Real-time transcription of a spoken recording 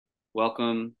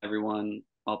Welcome, everyone.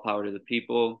 All power to the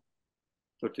people.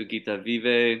 Tortuguita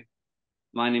Vive.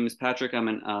 My name is Patrick. I'm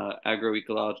an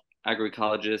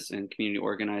agroecologist and community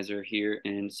organizer here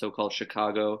in so-called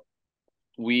Chicago.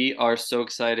 We are so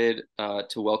excited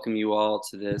to welcome you all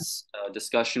to this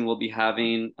discussion we'll be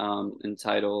having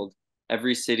entitled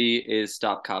Every City is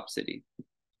Stop Cop City.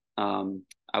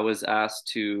 I was asked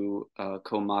to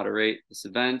co-moderate this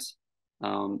event,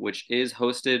 which is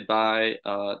hosted by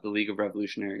the League of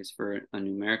Revolutionaries for a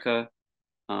New America.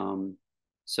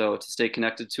 So to stay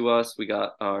connected to us, we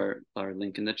got our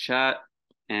link in the chat,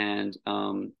 and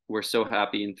we're so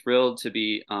happy and thrilled to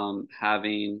be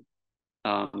having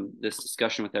this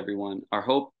discussion with everyone. Our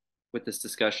hope with this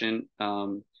discussion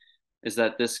is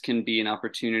that this can be an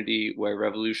opportunity where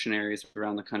revolutionaries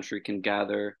around the country can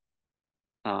gather,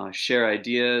 share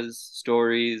ideas,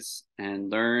 stories, and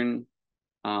learn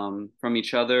from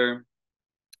each other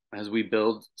as we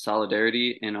build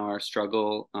solidarity in our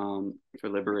struggle for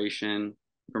liberation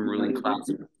from ruling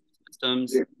class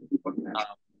systems.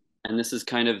 And this is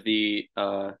kind of the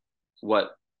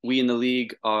what we in the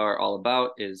League are all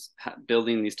about, is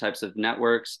building these types of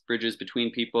networks, bridges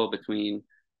between people, between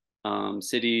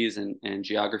cities and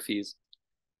geographies.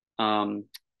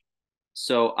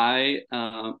 So I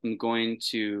am going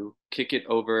to kick it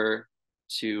over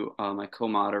to my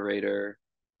co-moderator,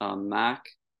 Mac.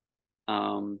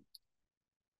 And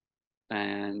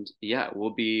yeah,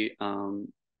 we'll be,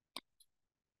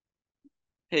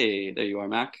 hey, there you are,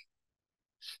 Mac.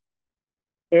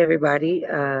 Hey everybody,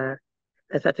 as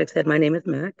Patrick said, my name is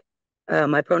Mac.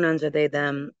 My pronouns are they,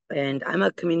 them, and I'm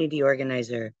a community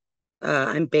organizer.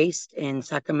 I'm based in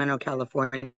Sacramento,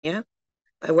 California.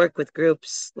 I work with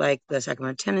groups like the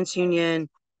Sacramento Tenants Union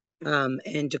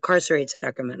and Decarcerate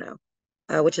Sacramento,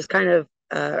 which is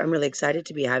I'm really excited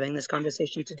to be having this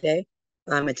conversation today.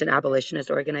 It's an abolitionist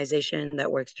organization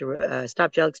that works to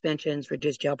stop jail expansions,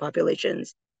 reduce jail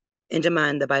populations, and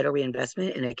demand the vital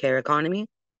reinvestment in a care economy,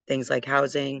 things like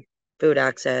housing, food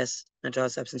access, mental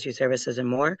health substance use services, and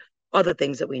more, all the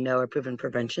things that we know are proven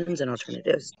preventions and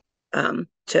alternatives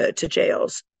to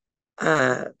jails.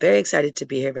 Very excited to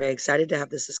be here, very excited to have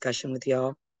this discussion with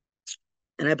y'all.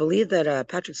 And I believe that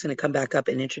Patrick's going to come back up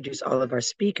and introduce all of our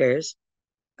speakers.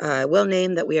 I will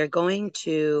name that we are going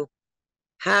to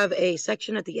have a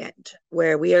section at the end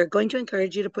where we are going to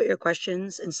encourage you to put your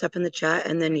questions and stuff in the chat.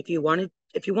 And then if you want,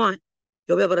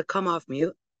 you'll be able to come off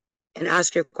mute and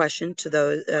ask your question to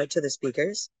the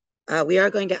speakers. We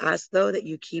are going to ask though that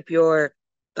you keep your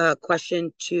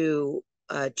question to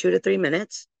 2 to 3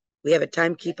 minutes. We have a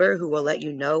timekeeper who will let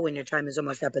you know when your time is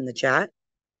almost up in the chat.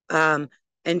 And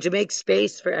to make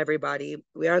space for everybody,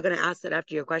 we are going to ask that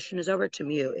after your question is over to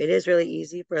mute. It is really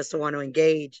easy for us to want to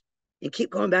engage and keep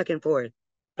going back and forth.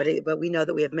 But we know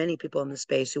that we have many people in the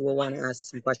space who will want to ask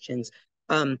some questions.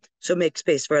 So make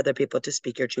space for other people to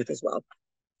speak your truth as well.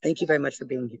 Thank you very much for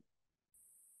being here.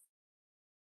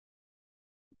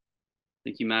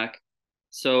 Thank you, Mac.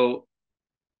 So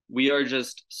we are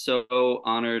just so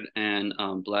honored and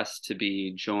blessed to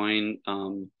be joined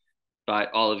by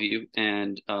all of you.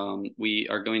 And we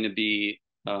are going to be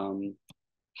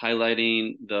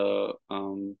highlighting the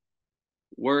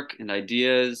work and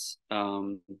ideas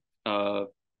of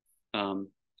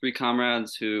three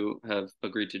comrades who have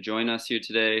agreed to join us here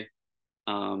today.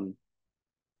 And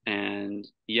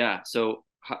yeah, so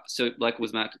like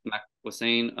Mac was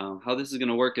saying, how this is going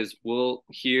to work is we'll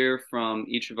hear from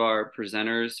each of our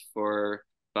presenters for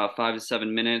about 5 to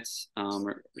 7 minutes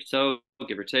or so,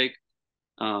 give or take.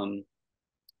 And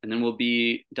then we'll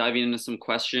be diving into some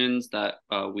questions that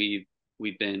we've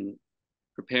been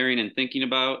preparing and thinking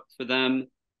about for them.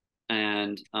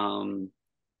 And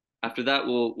after that,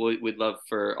 we'd love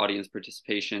for audience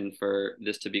participation, for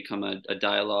this to become a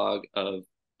dialogue of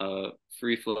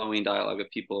free-flowing dialogue of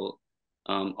people,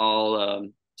 all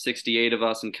 68 of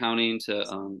us and counting,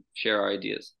 to share our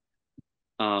ideas.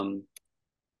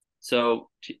 So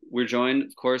we're joined,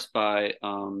 of course, by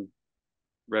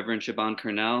Reverend Shaban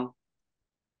Cornell,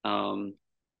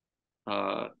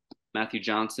 Matthew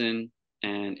Johnson,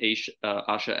 and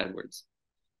Asha Edwards.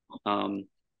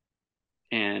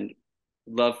 And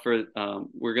love for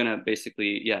we're gonna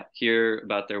basically hear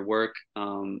about their work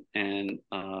and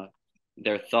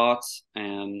their thoughts,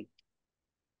 and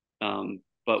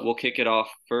but we'll kick it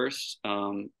off first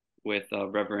with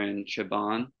Reverend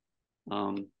Shaban.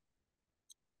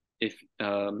 If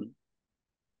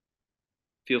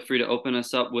feel free to open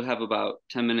us up. We'll have about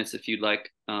 10 minutes if you'd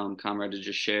like, comrade, to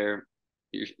just share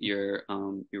your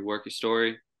work, your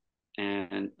story,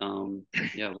 and we'll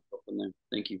go from there.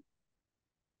 Thank you.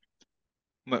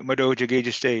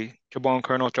 Madojage stay. Chabon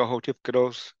Colonel Choho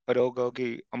Tipkados,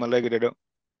 Padogogi, Amalegado.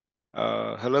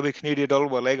 Halabi Canadian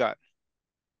Dolwa.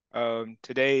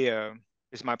 Today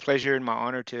it's my pleasure and my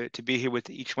honor to be here with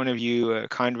each one of you,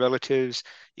 kind relatives.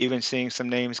 Even seeing some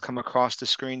names come across the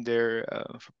screen there,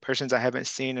 for persons I haven't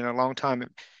seen in a long time.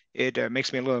 It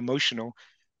makes me a little emotional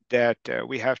that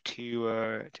we have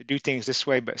to do things this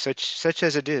way, but such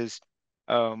as it is,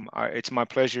 it's my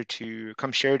pleasure to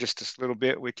come share just this little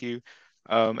bit with you.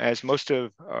 As most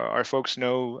of our folks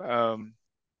know,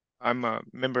 I'm a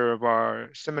member of our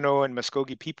Seminole and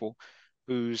Muscogee people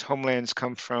whose homelands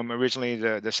come from originally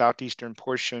the southeastern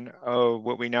portion of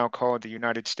what we now call the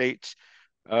United States.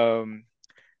 Um,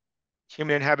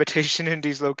 Human habitation in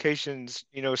these locations,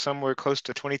 somewhere close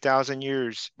to 20,000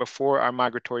 years before our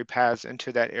migratory paths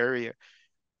into that area.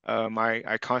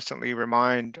 I constantly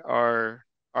remind our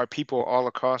people all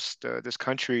across this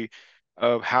country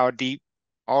of how deep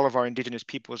all of our indigenous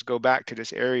peoples go back to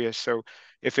this area. So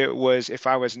if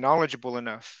I was knowledgeable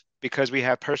enough, because we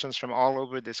have persons from all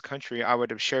over this country, I would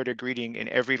have shared a greeting in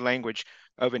every language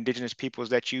of indigenous peoples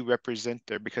that you represent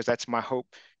there, because that's my hope.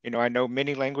 I know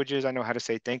many languages. I know how to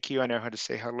say thank you. I know how to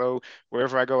say hello.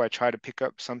 Wherever I go, I try to pick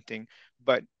up something.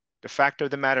 But the fact of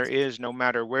the matter is, no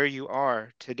matter where you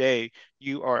are today,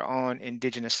 you are on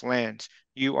indigenous lands.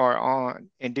 You are on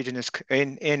in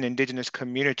indigenous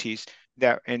communities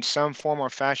that in some form or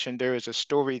fashion there is a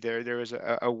story there. There is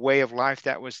a way of life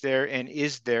that was there and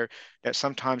is there that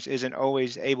sometimes isn't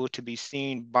always able to be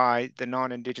seen by the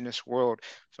non-indigenous world.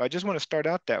 So I just want to start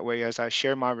out that way as I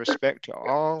share my respect to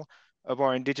all of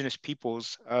our indigenous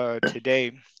peoples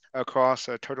today across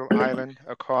Turtle Island,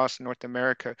 across North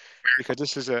America, because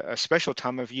this is a special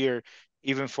time of year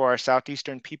even for our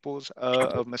southeastern peoples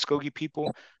of Muscogee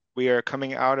people. We are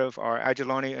coming out of our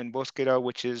Agilani and Bosqueda,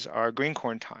 which is our green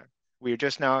corn time. We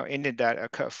just now ended that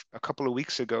a couple of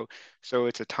weeks ago. So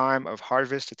it's a time of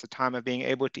harvest. It's a time of being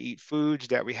able to eat foods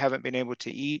that we haven't been able to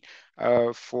eat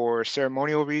for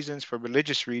ceremonial reasons, for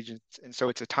religious reasons. And so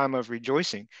it's a time of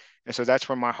rejoicing. And so that's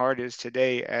where my heart is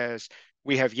today, as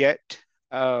we have yet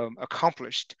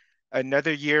accomplished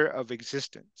another year of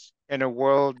existence in a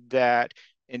world that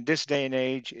in this day and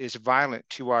age is violent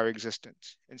to our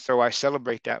existence. And so I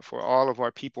celebrate that for all of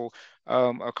our people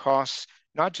across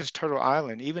not just Turtle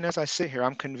Island. Even as I sit here,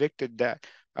 I'm convicted that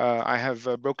I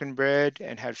have broken bread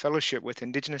and had fellowship with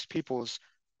indigenous peoples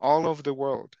all over the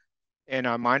world, and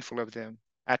I'm mindful of them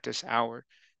at this hour.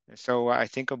 And so I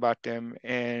think about them,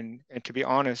 and to be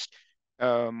honest,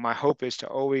 my hope is to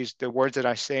always, the words that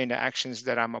I say and the actions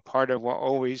that I'm a part of will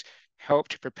always help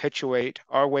to perpetuate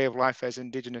our way of life as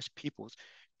indigenous peoples,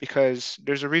 because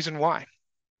there's a reason why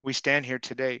we stand here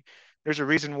today. There's a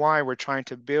reason why we're trying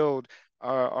to build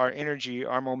our energy,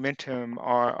 our momentum,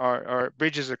 our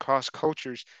bridges across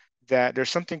cultures, that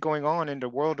there's something going on in the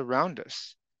world around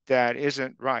us that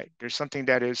isn't right. There's something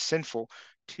that is sinful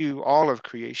to all of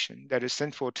creation, that is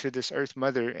sinful to this earth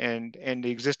mother and the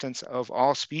existence of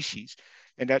all species.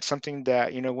 And that's something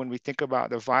that, when we think about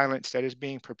the violence that is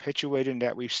being perpetuated and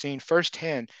that we've seen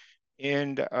firsthand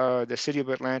in the city of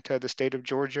Atlanta, the state of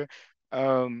Georgia,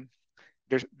 um,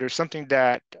 there's something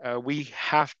that we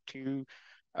have to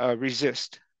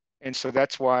resist. And so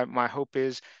that's why my hope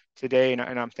is today, and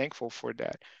I'm thankful for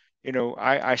that.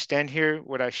 I stand here,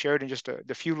 what I shared in just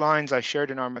the few lines I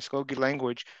shared in our Muskogee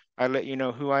language, I let you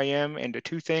know who I am. And the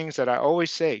two things that I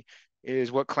always say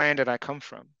is what clan did I come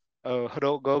from?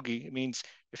 Hadot Gogi. It means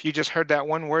if you just heard that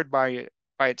one word by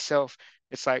itself,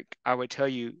 it's like I would tell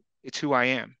you it's who I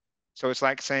am. So it's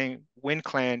like saying Wind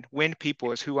Clan, Wind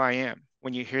People is who I am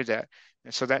when you hear that.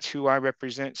 And so that's who I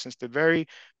represent since the very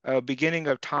beginning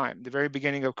of time, the very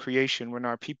beginning of creation, when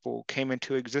our people came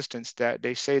into existence, that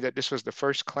they say that this was the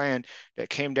first clan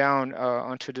that came down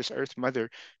onto this earth mother,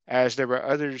 as there were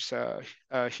others,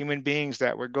 human beings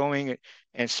that were going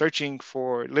and searching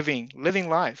for living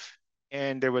life.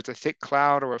 And there was a thick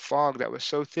cloud or a fog that was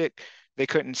so thick they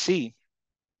couldn't see.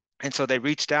 And so they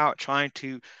reached out trying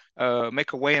to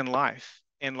make a way in life,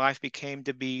 and life became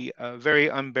to be very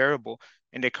unbearable.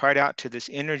 And they cried out to this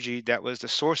energy that was the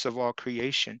source of all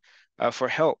creation for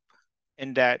help.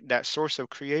 And that source of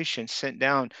creation sent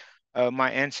down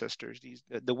my ancestors,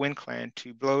 the Wind Clan,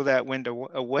 to blow that wind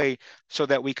away so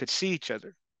that we could see each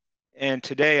other. And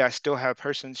today I still have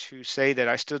persons who say that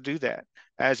I still do that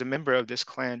as a member of this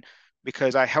clan,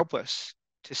 because I help us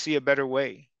to see a better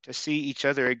way, to see each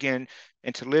other again,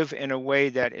 and to live in a way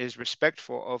that is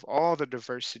respectful of all the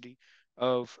diversity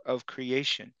of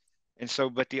creation. And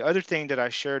so, but the other thing that I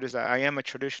shared is that I am a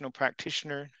traditional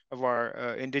practitioner of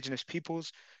our indigenous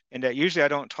peoples, and that usually I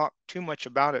don't talk too much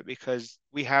about it because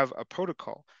we have a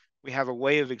protocol. we have a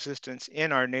way of existence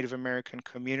in our Native American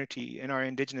community, in our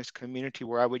indigenous community,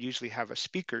 where I would usually have a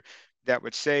speaker that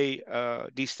would say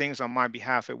these things on my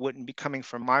behalf. It wouldn't be coming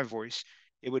from my voice.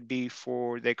 It would be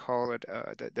for, they call it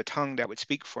the tongue that would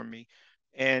speak for me.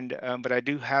 And but I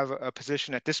do have a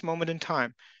position at this moment in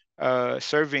time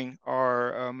serving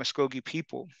our Muscogee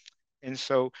people. And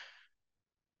so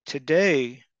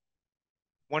today,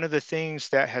 one of the things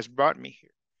that has brought me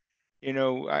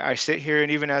here, I sit here,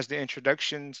 and even as the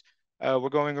introductions were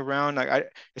going around,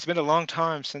 it's been a long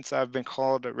time since I've been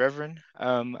called a reverend.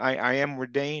 I am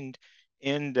ordained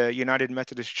in the United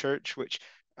Methodist Church, which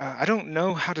I don't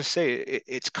know how to say it.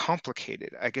 It's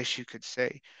complicated, I guess you could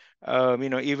say.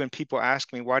 Even people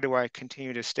ask me, why do I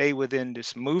continue to stay within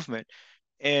this movement?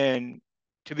 And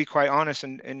to be quite honest,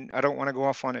 and I don't want to go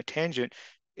off on a tangent,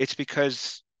 it's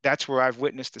because that's where I've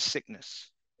witnessed the sickness,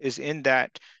 is in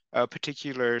that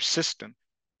particular system.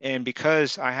 And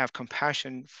because I have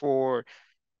compassion for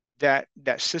that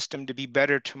system to be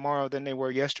better tomorrow than they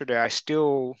were yesterday, I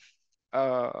still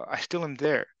am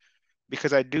there,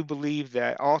 because I do believe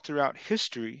that all throughout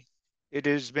history, it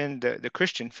has been the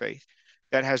Christian faith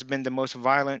that has been the most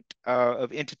violent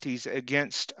of entities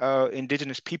against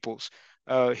indigenous peoples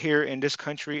here in this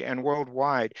country and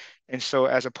worldwide. And so,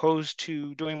 as opposed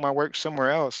to doing my work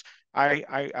somewhere else,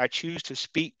 I choose to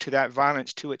speak to that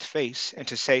violence to its face and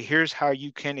to say, here's how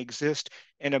you can exist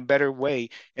in a better way.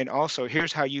 And also,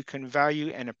 here's how you can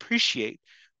value and appreciate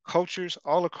cultures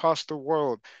all across the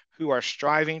world who are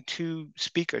striving to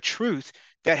speak a truth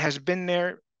that has been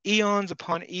there eons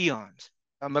upon eons,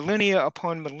 millennia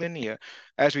upon millennia,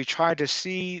 as we try to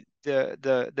see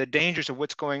the dangers of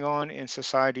what's going on in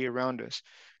society around us.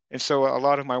 And so a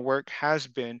lot of my work has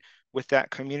been with that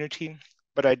community,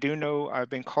 but I do know I've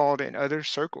been called in other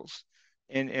circles,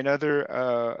 in other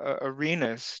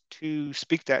arenas, to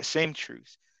speak that same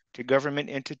truth to government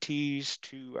entities,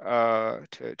 to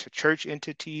church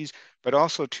entities, but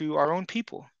also to our own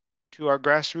people, to our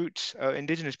grassroots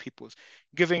indigenous peoples,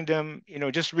 giving them,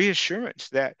 just reassurance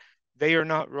that they are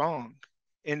not wrong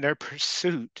in their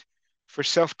pursuit for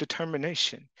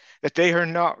self-determination, that they are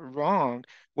not wrong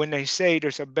when they say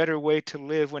there's a better way to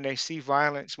live, when they see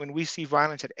violence, when we see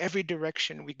violence at every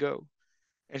direction we go.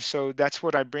 And so that's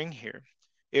what I bring here.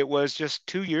 It was just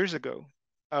 2 years ago,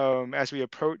 as we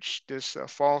approached this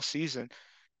fall season,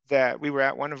 that we were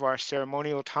at one of our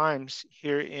ceremonial times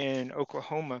here in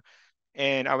Oklahoma,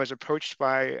 and I was approached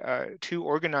by two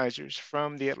organizers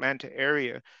from the Atlanta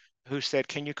area who said,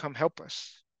 "Can you come help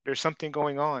us? There's something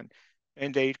going on."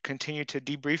 And they continued to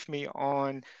debrief me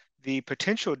on the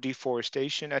potential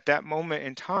deforestation. At that moment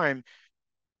in time,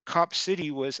 Cop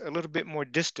City was a little bit more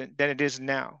distant than it is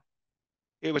now.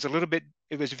 It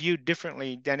was viewed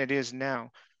differently than it is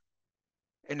now.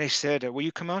 And they said, will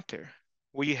you come out there?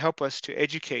 Will you help us to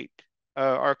educate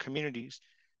our communities?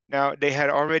 Now, they had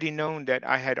already known that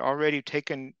I had already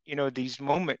taken, these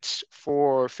moments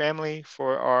for family,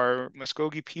 for our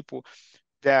Muskogee people,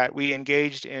 that we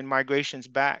engaged in migrations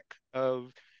back,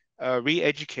 of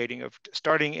re-educating, of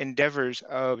starting endeavors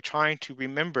of trying to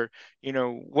remember,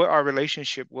 what our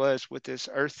relationship was with this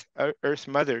earth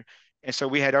mother. And so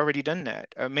we had already done that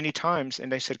many times.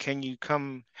 And they said, can you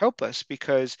come help us?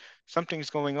 Because something's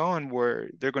going on where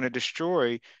they're going to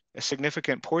destroy a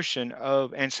significant portion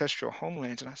of ancestral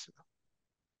homelands. And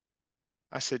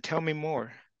I said, tell me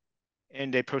more.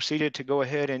 And they proceeded to go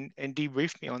ahead and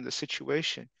debrief me on the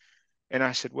situation. And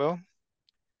I said, well,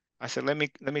 let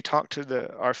me talk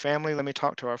to our family, let me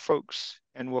talk to our folks,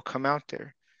 and we'll come out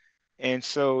there. And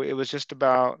so it was just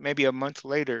about maybe a month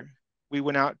later, we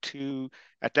went out to,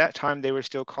 at that time they were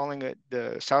still calling it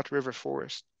the South River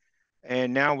Forest.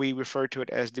 And now we refer to it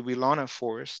as the Wilana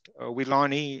Forest.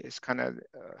 Wilani is kind of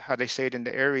how they say it in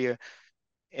the area.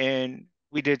 And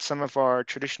we did some of our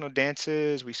traditional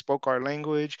dances. We spoke our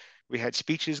language. We had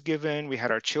speeches given. We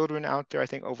had our children out there. I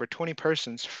think over 20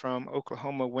 persons from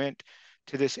Oklahoma went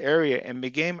to this area and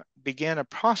began a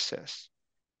process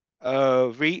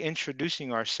of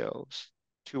reintroducing ourselves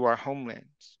to our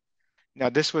homelands. Now,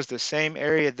 this was the same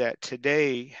area that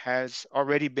today has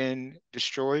already been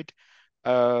destroyed.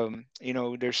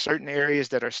 There's certain areas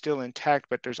that are still intact,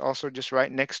 but there's also just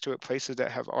right next to it places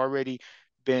that have already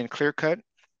been clear cut.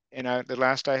 And the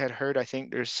last I had heard, I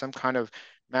think there's some kind of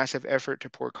massive effort to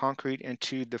pour concrete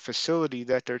into the facility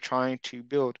that they're trying to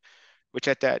build, which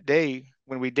at that day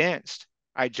when we danced,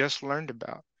 I just learned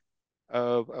about,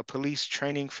 of a police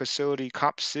training facility,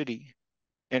 Cop City,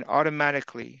 and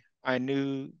automatically I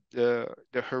knew the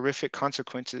horrific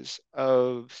consequences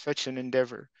of such an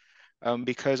endeavor,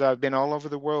 because I've been all over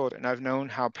the world and I've known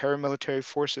how paramilitary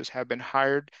forces have been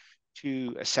hired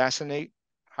to assassinate,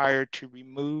 hired to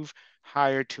remove,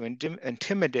 hired to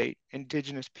intimidate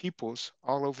indigenous peoples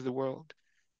all over the world.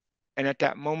 And at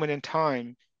that moment in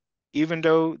time, even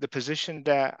though the position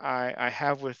that I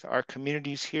have with our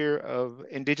communities here of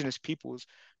indigenous peoples,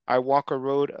 I walk a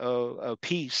road of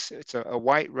peace. It's a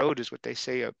white road is what they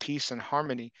say, of peace and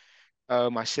harmony.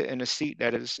 I sit in a seat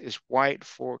that is white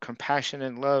for compassion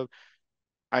and love.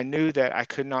 I knew that I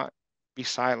could not be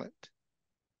silent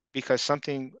because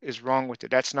something is wrong with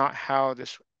it. That's not how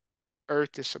this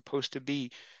earth is supposed to be.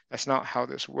 That's not how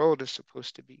this world is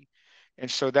supposed to be.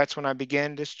 And so that's when I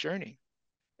began this journey.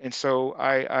 And so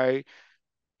I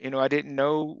didn't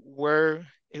know where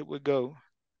it would go.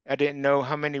 I didn't know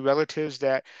how many relatives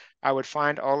that I would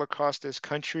find all across this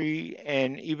country,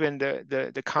 and even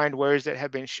the kind words that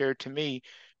have been shared to me,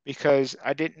 because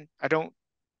I don't,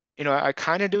 I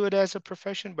kind of do it as a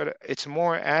profession, but it's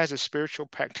more as a spiritual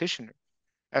practitioner,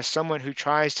 as someone who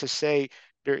tries to say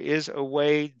there is a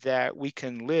way that we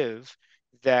can live,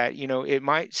 that, it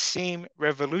might seem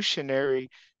revolutionary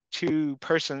to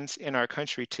persons in our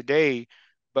country today,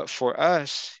 but for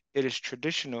us, it is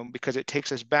traditional because it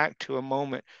takes us back to a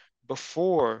moment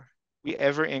before we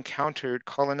ever encountered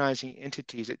colonizing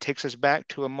entities. It takes us back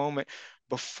to a moment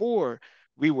before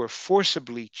we were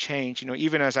forcibly changed.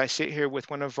 Even as I sit here with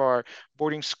one of our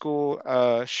boarding school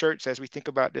shirts as we think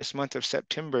about this month of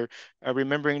September,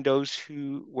 remembering those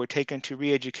who were taken to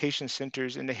re-education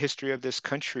centers in the history of this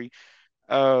country,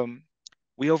 um,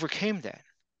 we overcame that.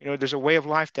 There's a way of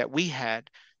life that we had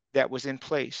that was in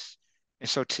place. And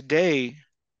so today,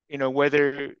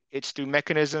 whether it's through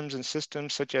mechanisms and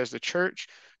systems such as the church,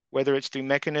 whether it's through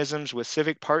mechanisms with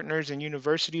civic partners and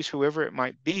universities, whoever it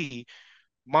might be,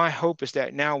 my hope is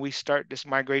that now we start this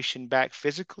migration back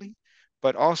physically,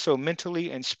 but also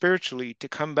mentally and spiritually to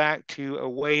come back to a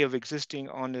way of existing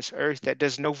on this earth that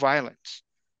does no violence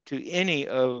to any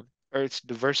of Earth's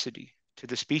diversity, to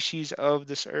the species of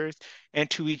this earth and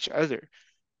to each other.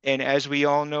 And as we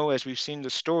all know, as we've seen the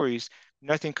stories,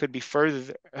 nothing could be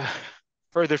further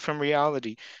from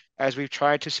reality as we've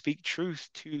tried to speak truth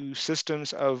to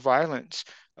systems of violence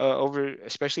over,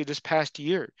 especially this past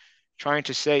year, trying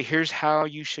to say, here's how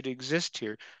you should exist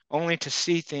here, only to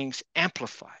see things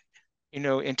amplified,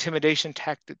 intimidation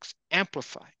tactics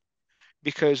amplified.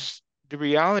 Because the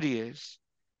reality is,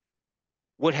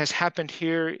 what has happened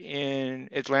here in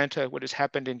Atlanta, what has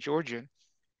happened in Georgia,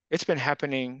 it's been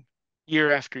happening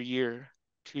year after year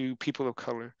to people of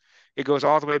color. It goes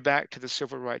all the way back to the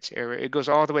civil rights era. It goes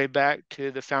all the way back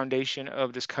to the foundation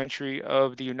of this country,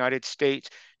 of the United States.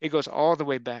 It goes all the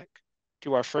way back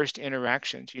to our first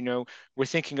interactions. We're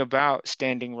thinking about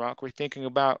Standing Rock. We're thinking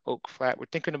about Oak Flat. We're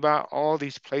thinking about all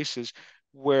these places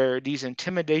where these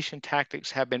intimidation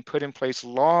tactics have been put in place.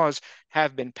 Laws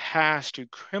have been passed to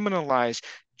criminalize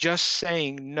just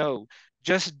saying no,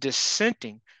 just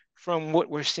dissenting from what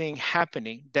we're seeing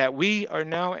happening, that we are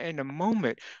now in a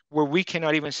moment where we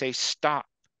cannot even say stop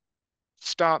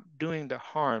doing the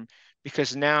harm,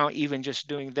 because now even just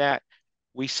doing that,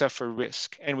 we suffer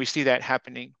risk. And we see that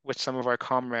happening with some of our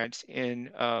comrades in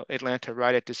Atlanta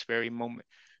right at this very moment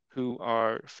who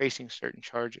are facing certain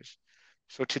charges.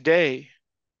 So today,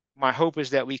 my hope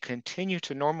is that we continue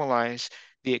to normalize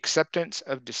the acceptance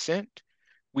of dissent.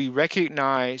 We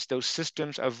recognize those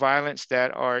systems of violence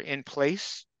that are in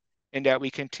place and that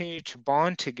we continue to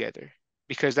bond together,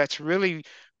 because that's really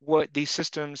what these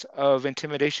systems of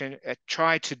intimidation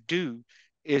try to do,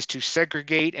 is to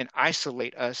segregate and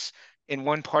isolate us in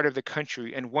one part of the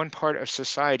country and one part of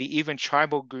society, even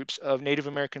tribal groups of Native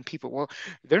American people. Well,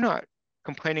 they're not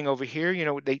complaining over here,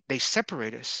 they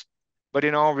separate us. But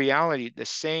in all reality, the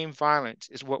same violence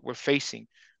is what we're facing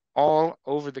all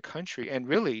over the country and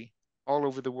really all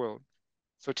over the world.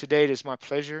 So today it is my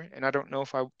pleasure, and I don't know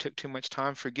if I took too much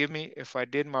time. Forgive me if I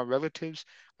did, my relatives.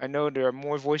 I know there are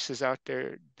more voices out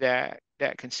there that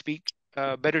can speak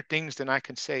better things than I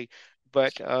can say,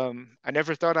 but I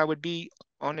never thought I would be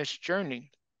on this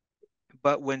journey.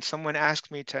 But when someone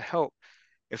asks me to help,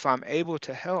 if I'm able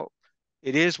to help,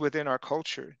 it is within our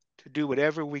culture to do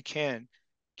whatever we can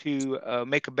to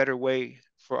make a better way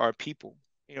for our people,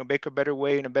 make a better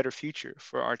way and a better future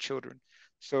for our children.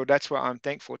 So that's why I'm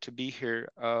thankful to be here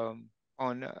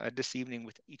on this evening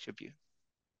with each of you.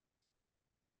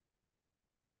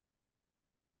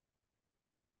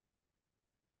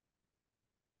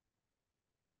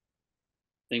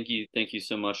 Thank you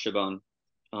so much, Shaban.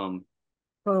 Um,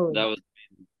 that Oh,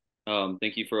 was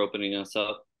thank you for opening us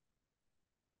up.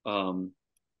 Um,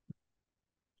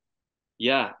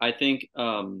 yeah, I think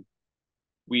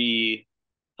we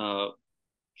uh,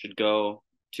 should go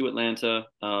to Atlanta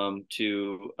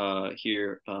to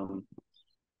hear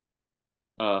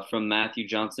from Matthew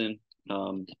Johnson.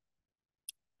 Um,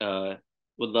 uh,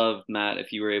 would love, Matt,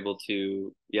 if you were able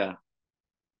to, yeah,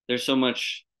 there's so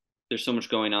much there's so much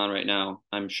going on right now.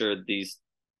 I'm sure this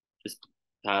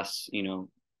past,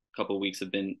 couple weeks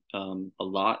have been a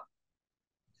lot.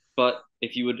 But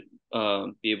if you would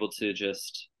be able to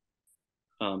just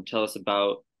tell us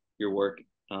about your work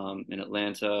in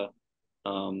Atlanta,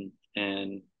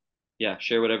 and yeah,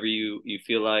 share whatever you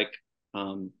feel like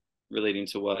relating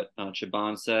to what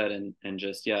Chiban said, and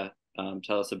just yeah,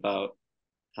 tell us about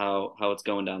how it's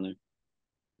going down there.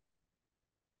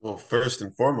 Well, first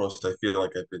and foremost, I feel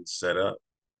like I've been set up.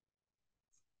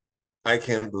 I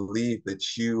can't believe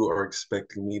that you are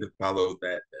expecting me to follow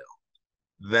that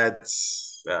now.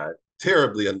 That's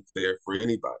terribly unfair for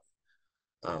anybody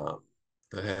um,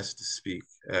 that has to speak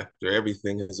after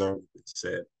everything has already been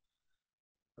said.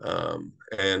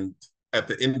 And at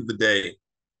the end of the day,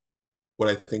 what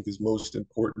I think is most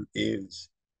important is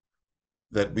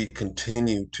that we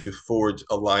continue to forge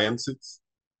alliances,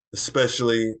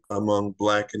 especially among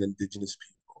Black and Indigenous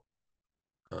people.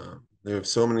 There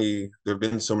have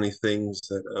been so many things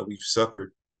that we've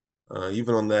suffered,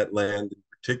 even on that land in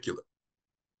particular,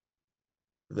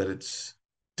 that it's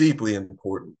deeply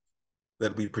important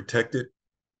that we protect it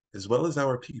as well as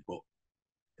our people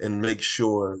and make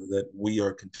sure that we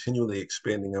are continually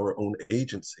expanding our own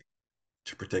agency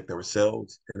to protect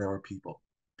ourselves and our people,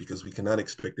 because we cannot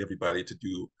expect everybody to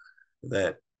do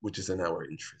that which is in our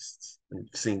interests. And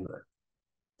we've seen that.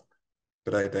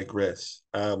 But I digress.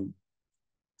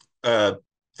 Uh,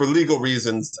 for legal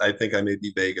reasons, I think I may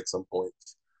be vague at some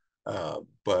points.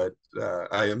 But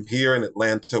I am here in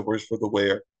Atlanta, worse for the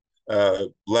wear.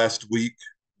 Last week,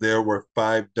 there were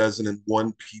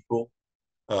 501 people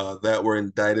that were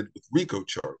indicted with RICO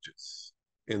charges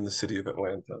in the city of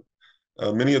Atlanta.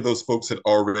 Many of those folks had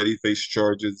already faced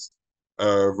charges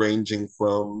ranging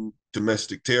from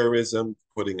domestic terrorism,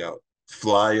 putting out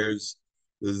flyers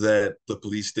that the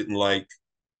police didn't like,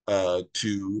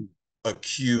 to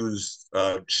accuse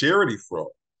charity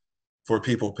fraud for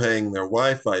people paying their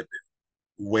Wi-Fi bill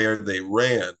where they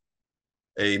ran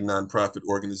a nonprofit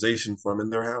organization from in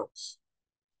their house.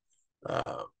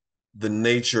 Uh, the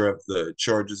nature of the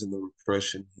charges and the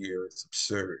repression here is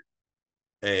absurd.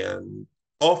 And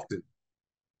often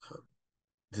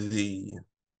the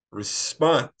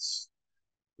response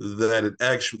that it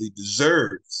actually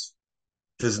deserves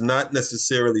does not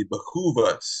necessarily behoove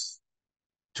us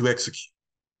to execute,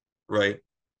 right?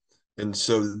 And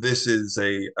so this is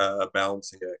a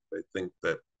balancing act, I think,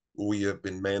 that we have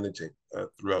been managing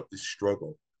throughout this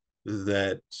struggle,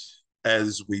 that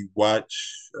as we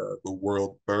watch the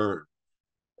world burn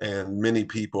and many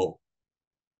people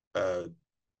uh,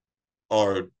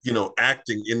 are,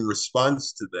 acting in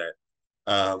response to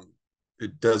that,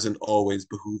 it doesn't always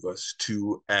behoove us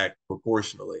to act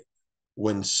proportionally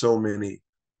when so many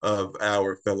of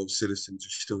our fellow citizens are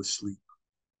still asleep.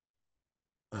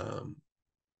 Um,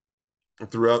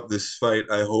 Throughout this fight,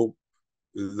 I hope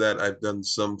that I've done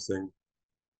something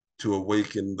to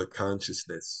awaken the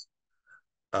consciousness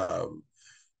of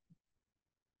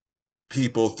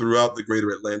people throughout the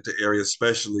greater Atlanta area,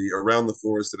 especially around the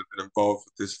forest, that have been involved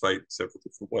with this fight in several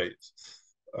different ways.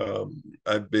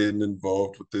 I've been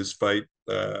involved with this fight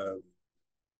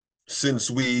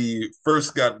since we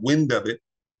first got wind of it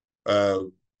uh,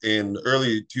 in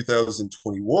early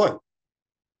 2021.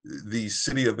 The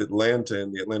city of Atlanta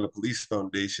and the Atlanta Police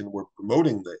Foundation were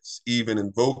promoting this, even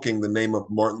invoking the name of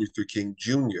Martin Luther King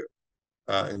Jr.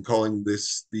 And calling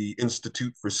this the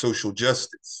Institute for Social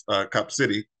Justice, Cop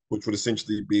City, which would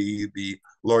essentially be the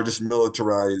largest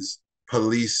militarized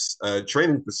police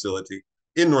training facility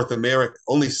in North America,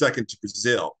 only second to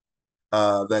Brazil,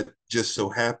 that just so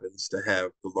happens to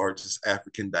have the largest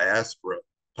African diaspora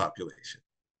population,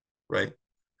 right?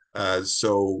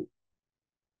 So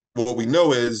what we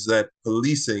know is that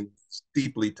policing is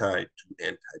deeply tied to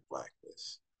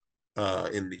anti-Blackness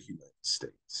in the United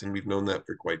States, and we've known that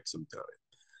for quite some time.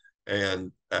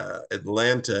 And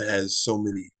Atlanta has so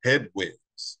many headwinds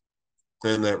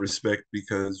in that respect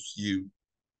because you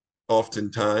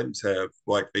oftentimes have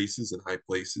Black faces in high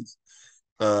places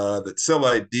that sell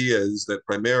ideas that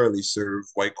primarily serve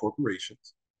white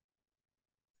corporations.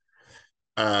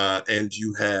 And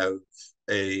you have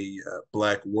a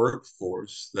Black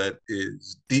workforce that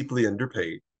is deeply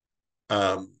underpaid.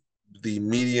 Um, the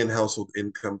median household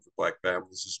income for Black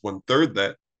families is one-third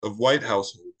that of white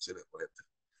households in Atlanta.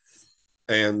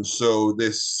 And so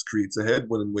this creates a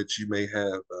headwind in which you may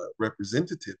have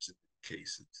representatives in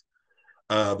cases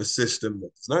of a system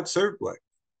that does not serve Black,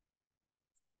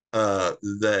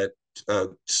 that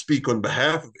speak on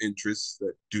behalf of interests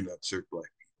that do not serve Black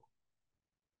people.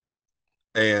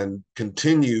 and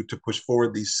continue to push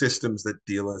forward these systems that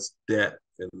deal us death.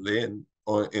 And then,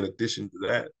 in addition to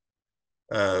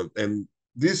that, and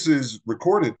this is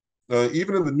recorded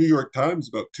even in the New York Times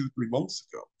about 2, 3 months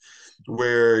ago,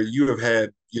 where you have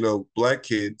had, Black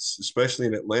kids, especially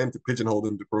in Atlanta, pigeonholed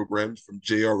into programs from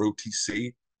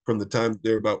JROTC from the time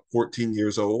they're about 14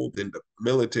 years old, end up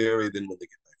military. Then when they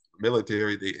get back to the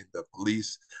military, they end up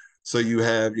police. So you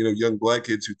have, young Black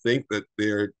kids who think that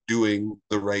they're doing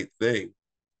the right thing,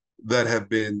 that have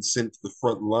been sent to the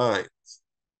front lines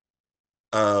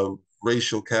of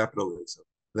racial capitalism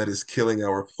that is killing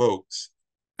our folks.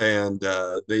 And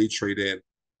they trade in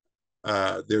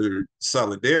their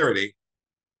solidarity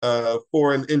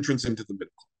for an entrance into the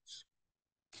middle class.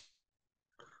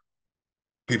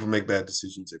 People make bad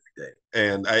decisions every day.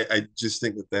 And I just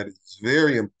think that that is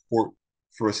very important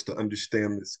for us to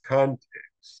understand this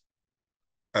context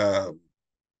um,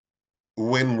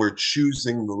 when we're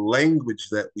choosing the language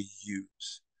that we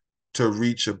use to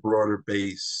reach a broader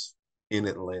base in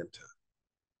Atlanta.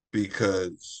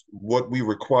 Because what we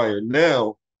require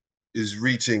now is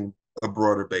reaching a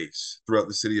broader base throughout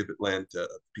the city of Atlanta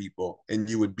of people. And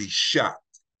you would be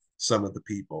shocked, some of the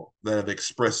people that have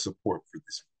expressed support for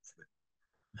this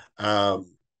movement.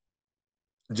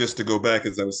 Just to go back,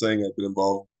 as I was saying, I've been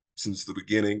involved since the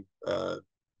beginning.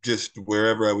 Just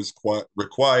wherever I was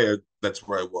required, that's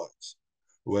where I was.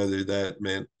 Whether that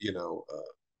meant,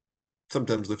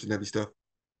 sometimes lifting heavy stuff,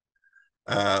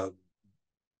 uh,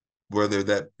 whether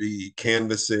that be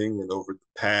canvassing. And over the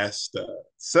past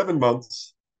 7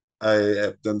 months, I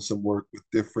have done some work with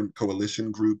different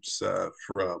coalition groups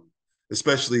from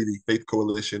especially the Faith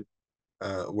Coalition,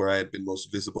 where I had been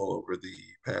most visible over the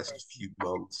past few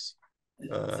months.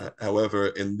 However,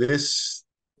 in this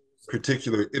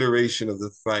particular iteration of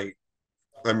the fight,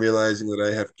 I'm realizing that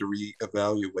I have to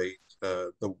reevaluate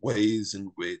the ways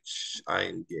in which I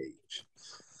engage,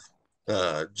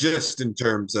 just in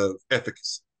terms of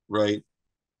efficacy, right?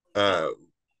 Uh,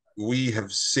 we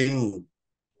have seen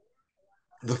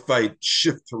the fight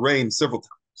shift terrain several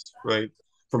times, right?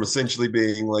 From essentially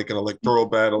being like an electoral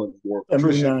battle and war of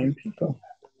attrition. 79 people.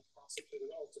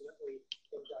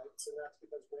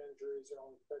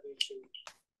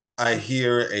 I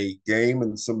hear a game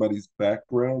in somebody's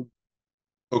background.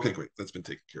 Okay, great. That's been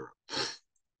taken care of.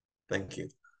 Thank you.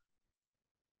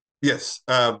 Yes,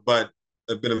 but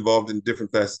I've been involved in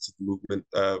different facets of the movement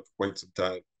for quite some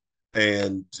time.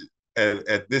 And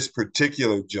at this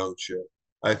particular juncture,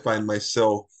 I find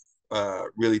myself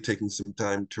really taking some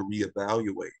time to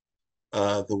reevaluate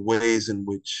the ways in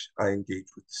which I engage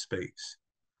with the space,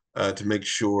 to make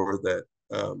sure that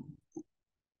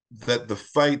that the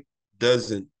fight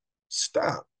doesn't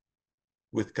stop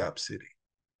with Cop City,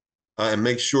 and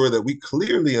make sure that we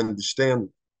clearly understand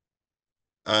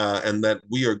and that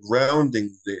we are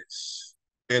grounding this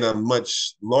in a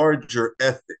much larger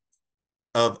ethic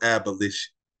of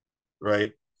abolition,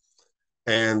 right?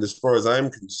 And as far as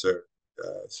I'm concerned,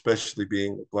 especially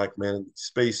being a Black man in these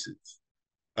spaces,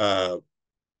 uh,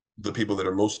 the people that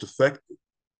are most affected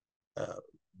uh,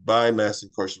 by mass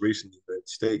incarceration in the United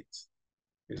States,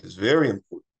 it is very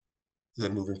important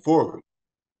that moving forward,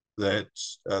 that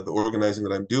the organizing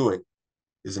that I'm doing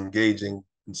is engaging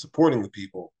and supporting the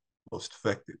people most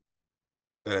affected.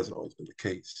 That hasn't always been the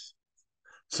case.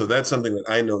 So that's something that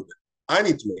I know that I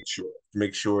need to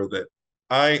make sure that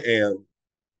I am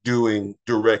doing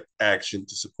direct action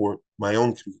to support my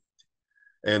own community.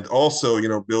 And also,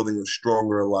 building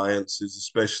stronger alliances,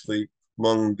 especially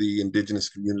among the indigenous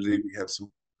community. We have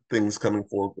some things coming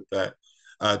forward with that,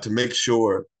 to make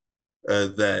sure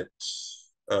that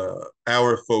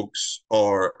our folks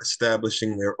are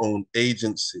establishing their own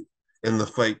agency in the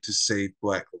fight to save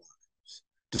Black lives.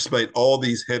 Despite all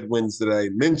these headwinds that I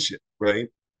mentioned, right?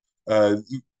 Uh,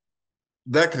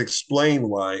 that could explain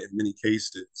why, in many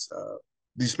cases,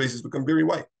 these spaces become very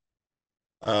white.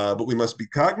 But we must be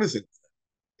cognizant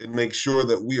and make sure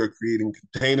that we are creating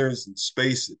containers and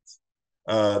spaces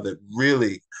that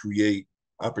really create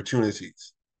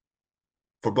opportunities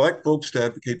for Black folks to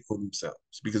advocate for themselves,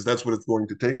 because that's what it's going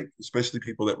to take, especially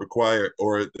people that require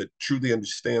or that truly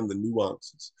understand the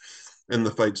nuances in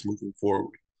the fights moving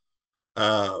forward.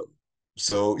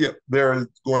 So, yeah, there are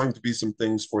going to be some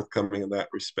things forthcoming in that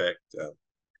respect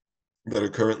that are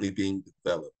currently being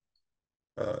developed.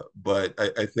 But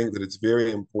I think that it's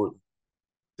very important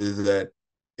is that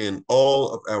in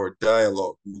all of our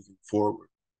dialogue moving forward,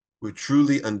 we're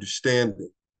truly understanding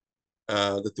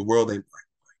that the world ain't black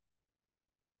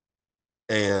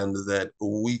and that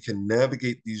we can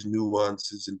navigate these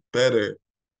nuances and better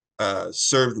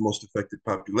serve the most affected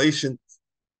populations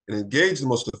and engage the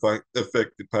most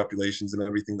affected populations in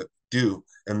everything that we do,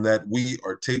 and that we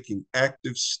are taking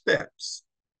active steps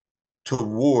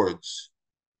towards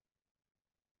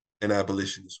an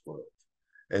abolitionist world.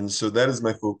 And so that is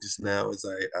my focus now as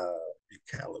I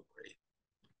recalibrate.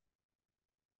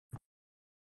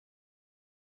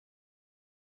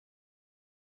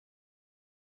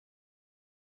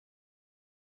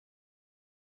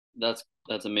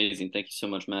 That's amazing. Thank you so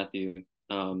much, Matthew.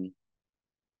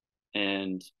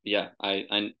 And yeah,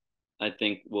 I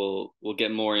think we'll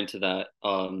get more into that,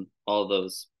 all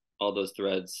those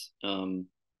threads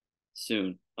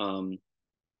soon.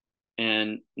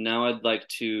 And now I'd like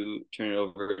to turn it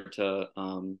over to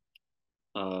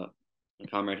a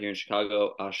comrade here in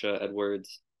Chicago, Asha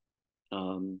Edwards.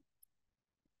 Um,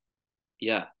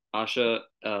 yeah, Asha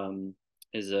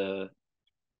is a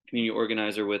community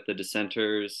organizer with the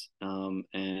Dissenters,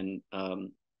 and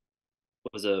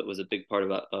was a big part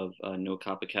of No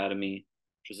Cop Academy,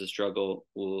 which was a struggle.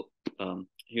 We'll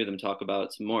hear them talk about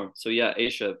it some more. So yeah,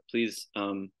 Aisha, please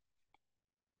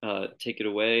take it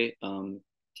away.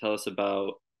 Tell us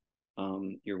about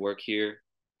your work here,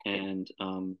 and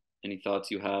any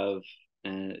thoughts you have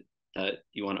and that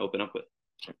you want to open up with.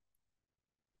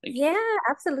 Thank you. Yeah,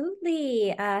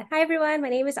 absolutely. Hi, everyone. My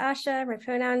name is Asha. My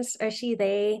pronouns are she,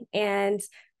 they. And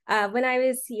when I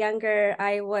was younger,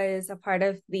 I was a part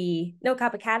of the No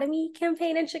Cop Academy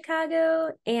campaign in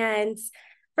Chicago. And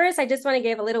first, I just want to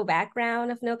give a little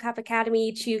background of No Cop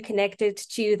Academy to connect it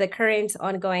to the current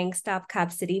ongoing Stop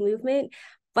Cop City movement.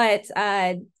 But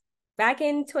back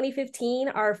in 2015,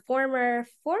 our former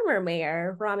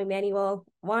mayor, Rahm Emanuel,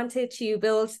 wanted to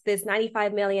build this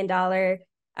 $95 million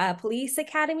police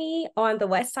academy on the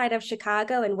west side of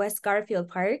Chicago in West Garfield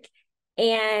Park.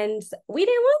 And we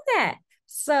didn't want that.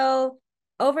 So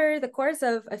over the course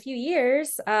of a few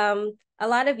years, a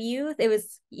lot of youth, it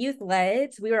was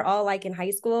youth-led. We were all like in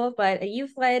high school, but a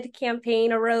youth-led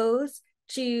campaign arose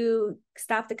to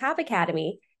stop the Cop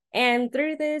Academy. And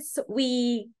through this,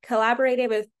 we collaborated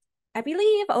with, I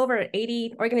believe, over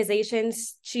 80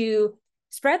 organizations to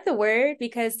spread the word,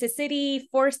 because the city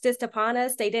forced this upon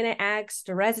us. They didn't ask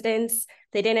the residents.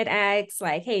 They didn't ask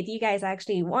like, hey, do you guys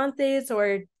actually want this?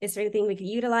 Or is there anything we could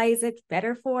utilize it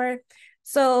better for?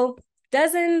 So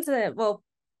dozens, well,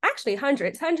 actually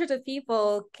hundreds of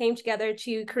people came together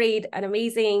to create an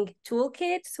amazing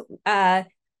toolkit,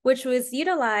 which was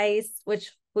utilized,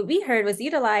 which what we heard was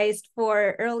utilized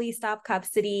for early Stop Cop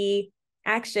City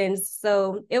actions.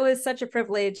 So it was such a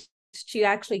privilege to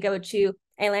actually go to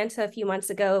Atlanta a few months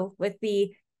ago with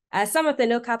the some of the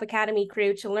No Cop Academy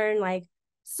crew to learn like,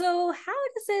 so how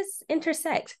does this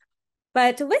intersect?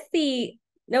 But with the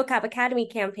No Cop Academy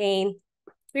campaign,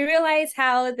 we realized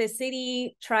how the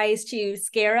city tries to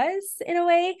scare us in a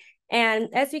way. And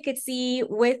as we could see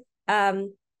with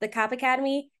the Cop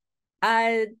Academy,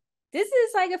 this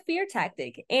is like a fear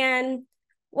tactic. And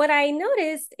what I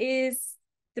noticed is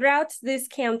throughout this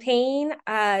campaign,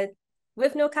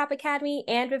 with No Cop Academy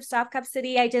and with Stop Cop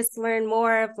City, I just learned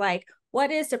more of like, what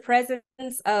is the presence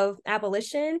of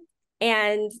abolition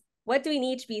and what do we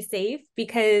need to be safe?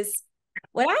 Because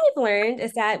what I've learned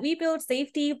is that we build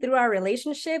safety through our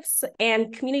relationships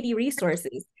and community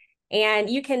resources. And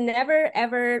you can never,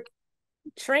 ever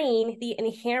train the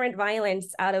inherent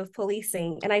violence out of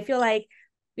policing. And I feel like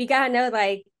we gotta know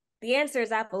like the answer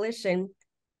is abolition.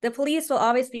 The police will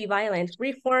always be violent.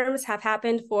 Reforms have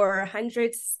happened for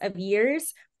hundreds of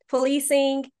years.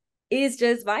 Policing is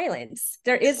just violence.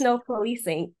 There is no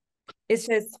policing. It's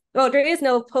just, well, there is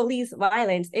no police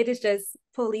violence. It is just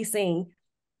policing.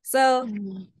 So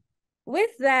with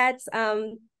that,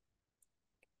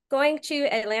 going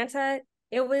to Atlanta,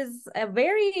 it was a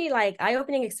very like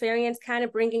eye-opening experience, kind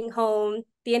of bringing home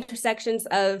the intersections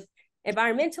of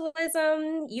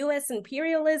environmentalism, U.S.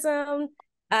 imperialism,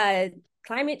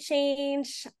 climate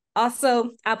change, also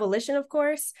abolition, of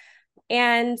course.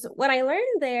 And what I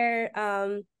learned there,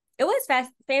 it was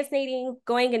fascinating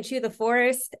going into the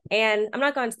forest. And I'm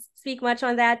not going to speak much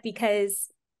on that because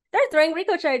they're throwing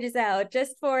RICO charges out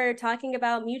just for talking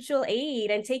about mutual aid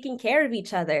and taking care of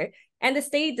each other. And the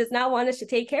state does not want us to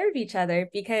take care of each other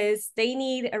because they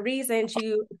need a reason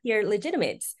to appear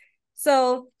legitimate.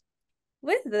 So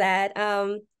with that,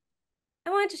 I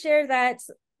wanted to share that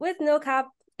with No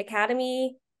Cop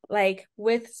Academy, like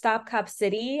with Stop Cop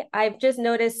City, I've just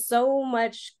noticed so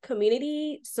much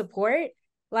community support.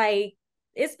 Like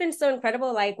it's been so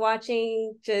incredible, like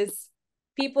watching just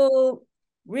people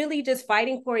really just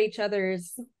fighting for each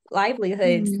other's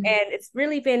livelihoods. And it's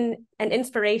really been an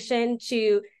inspiration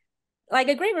to like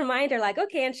a great reminder, like,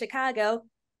 okay, in Chicago,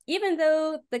 even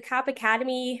though the Cop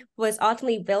Academy was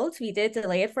ultimately built, we did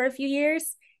delay it for a few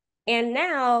years. And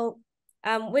now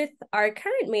with our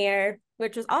current mayor,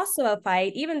 which was also a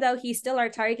fight, even though he's still our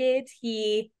target,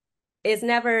 he is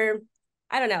never,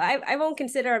 I don't know, I won't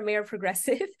consider a mayor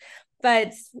progressive,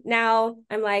 but now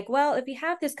I'm like, well, if we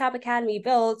have this cop academy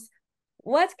built,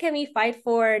 what can we fight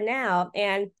for now?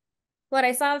 And what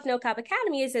I saw with No Cop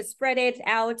Academy is it spread it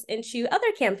out into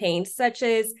other campaigns, such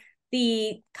as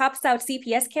the Cops Out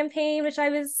CPS campaign, which I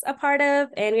was a part of,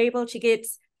 and we were able to get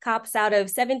cops out of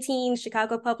 17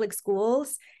 Chicago public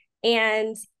schools.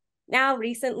 And now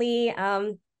recently,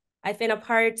 I've been a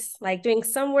part, like doing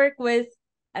some work with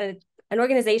an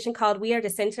organization called We Are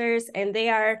Dissenters, and they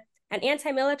are an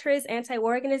anti-militarist,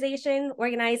 anti-war organization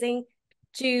organizing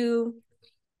to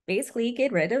basically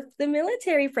get rid of the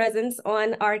military presence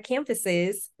on our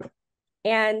campuses.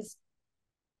 And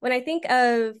when I think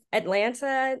of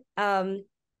Atlanta,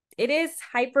 it is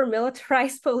hyper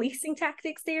militarized policing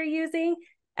tactics they're using.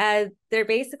 They're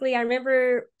basically, I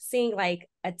remember seeing like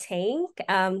a tank,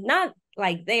 not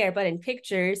like there, but in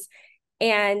pictures.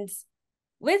 And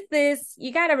with this,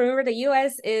 you got to remember the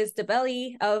US is the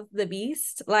belly of the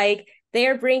beast. Like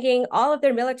they're bringing all of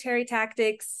their military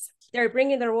tactics, they're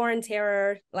bringing their war and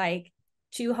terror like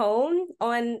to home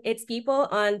on its people,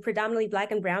 on predominantly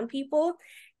Black and brown people.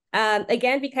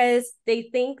 Again, because they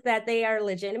think that they are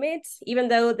legitimate, even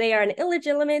though they are an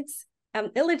illegitimate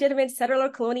settler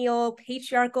colonial,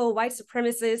 patriarchal, white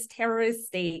supremacist, terrorist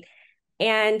state.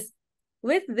 And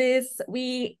with this,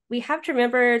 we have to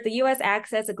remember the US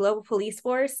acts as a global police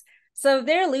force. So if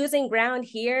they're losing ground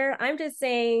here, I'm just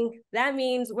saying that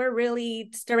means we're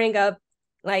really stirring up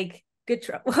like good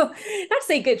trouble. Not to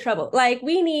say good trouble. Like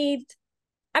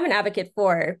I'm an advocate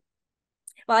for,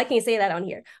 well, I can't say that on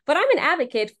here, but I'm an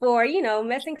advocate for,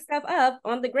 messing stuff up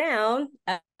on the ground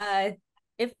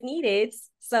if needed.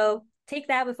 So take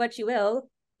that with what you will,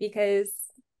 because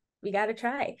we got to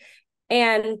try.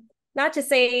 And not to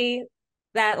say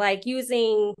that like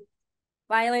using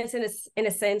violence in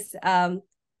a sense,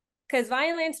 because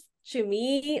violence to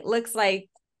me looks like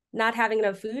not having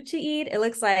enough food to eat. It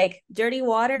looks like dirty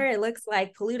water. It looks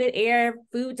like polluted air,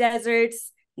 food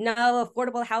deserts, no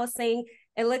affordable housing.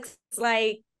 It looks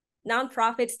like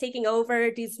nonprofits taking over,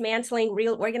 dismantling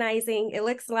real organizing. It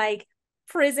looks like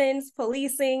prisons,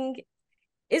 policing.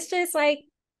 It's just like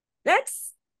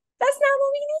that's not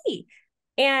what we need.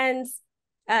 And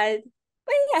but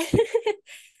yeah.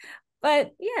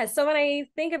 But yeah, so when I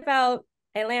think about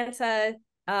Atlanta,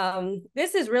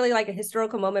 this is really like a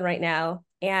historical moment right now.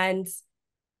 And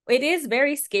it is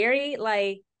very scary.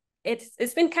 Like it's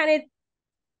been kind of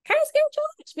scary to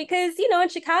watch because, in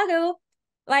Chicago,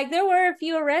 like there were a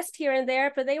few arrests here and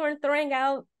there, but they weren't throwing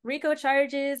out RICO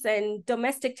charges and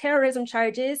domestic terrorism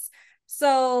charges.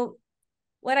 So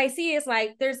what I see is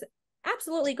like there's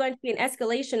absolutely going to be an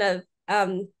escalation of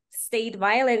state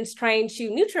violence trying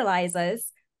to neutralize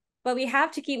us, but we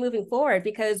have to keep moving forward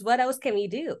because what else can we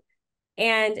do?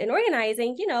 And in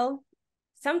organizing,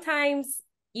 sometimes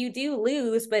you do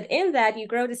lose, but in that you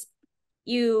grow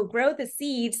the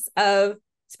seeds of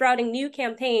sprouting new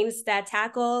campaigns that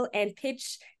tackle and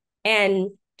pitch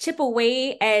and chip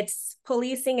away at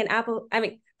policing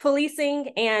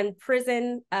and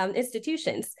prison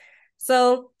institutions.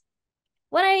 So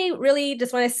what I really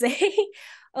just want to say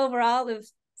overall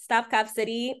with Stop Cop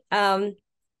City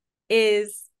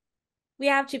is we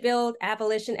have to build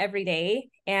abolition every day.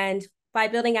 And by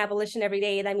building abolition every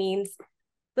day, that means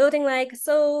building like,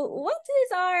 so what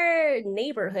does our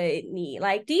neighborhood need?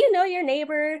 Like, do you know your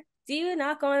neighbor? Do you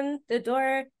knock on the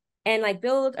door and like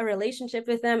build a relationship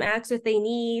with them, ask what they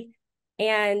need?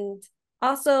 And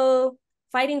also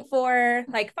fighting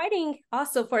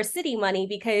also for city money,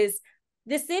 because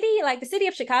the city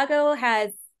of Chicago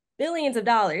has billions of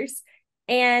dollars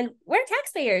and we're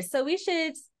taxpayers. So we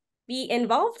should be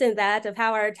involved in that of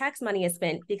how our tax money is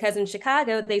spent, because in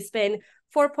Chicago, they spend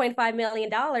 $4.5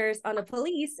 million on the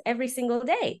police every single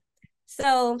day.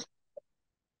 So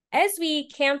as we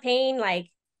campaign like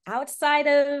outside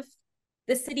of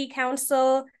the city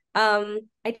council,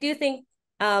 I do think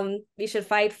we should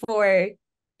fight for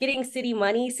getting city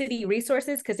money, city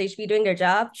resources, because they should be doing their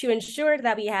job to ensure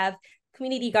that we have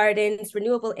community gardens,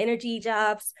 renewable energy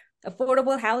jobs,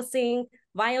 affordable housing,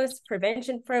 violence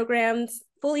prevention programs,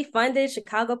 fully funded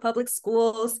Chicago public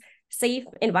schools, safe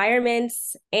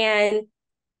environments, and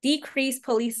decrease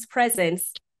police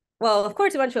presence. Well, of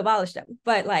course, we want to abolish them,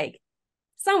 but like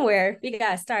somewhere we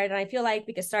got to start. And I feel like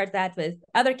we could start that with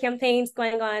other campaigns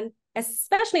going on,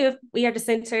 especially with We Are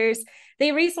Dissenters.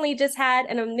 They recently just had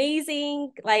an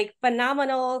amazing, like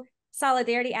phenomenal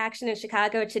solidarity action in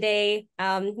Chicago today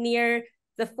near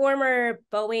the former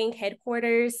Boeing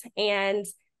headquarters. And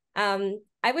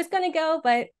I was going to go,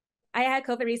 but I had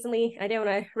COVID recently. I didn't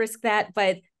want to risk that,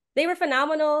 but they were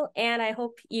phenomenal, and I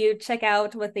hope you check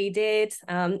out what they did.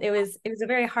 It was a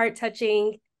very heart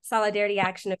touching solidarity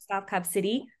action of Stop Cop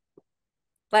City.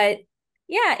 But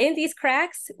yeah, in these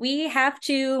cracks, we have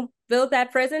to build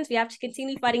that presence. We have to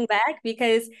continue fighting back,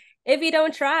 because if we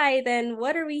don't try, then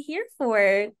what are we here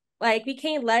for? Like, we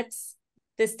can't let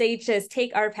the state just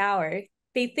take our power.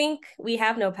 They think we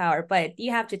have no power, but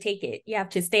you have to take it. You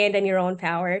have to stand in your own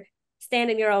power, stand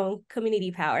in your own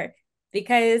community power.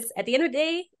 Because at the end of the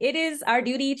day, it is our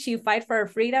duty to fight for our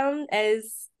freedom,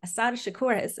 as Assad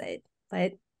Shakur has said.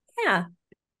 But yeah.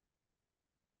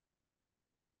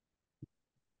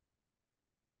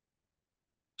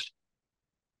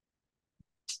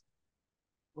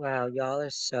 Wow, y'all are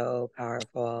so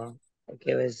powerful. Like,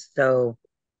 it was so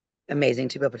amazing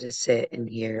to be able to sit and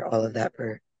hear all of that.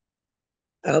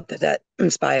 I hope that that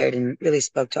inspired and really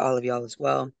spoke to all of y'all as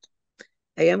well.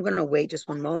 I am going to wait just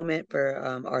one moment for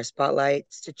our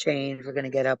spotlights to change. We're going to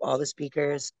get up all the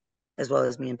speakers, as well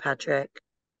as me and Patrick.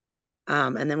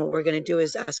 And then what we're going to do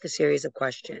is ask a series of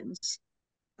questions.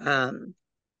 Um,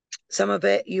 some of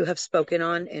it you have spoken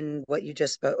on in what you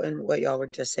just spoke and what y'all were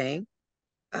just saying.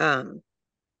 Um,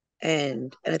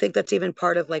 and I think that's even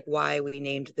part of like why we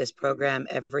named this program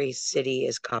Every City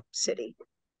is Cop City,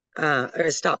 or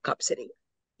Stop Cop City.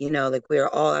 You know, like, we're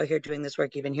all out here doing this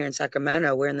work. Even here in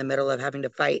Sacramento, we're in the middle of having to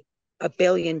fight $1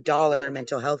 billion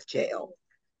mental health jail,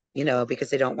 you know, because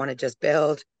they don't want to just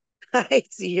build. I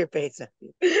see your face.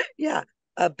 Yeah,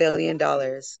 $1 billion.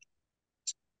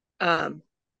 Um,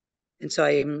 and so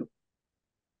I'm,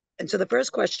 and so the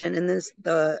first question, and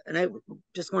I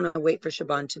just want to wait for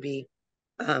Shaban to be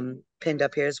pinned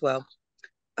up here as well.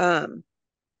 Um,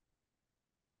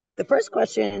 the first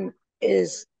question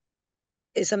is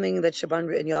something that Shaban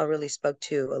and y'all really spoke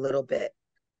to a little bit.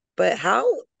 But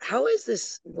how is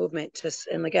this movement to,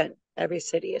 and again, every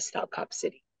city is Stop Cop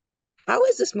City. How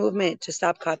is this movement to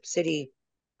Stop Cop City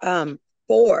um,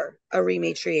 for a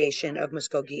rematriation of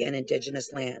Muscogee and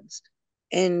indigenous lands?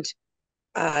 And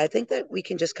I think that we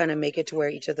can just kind of make it to where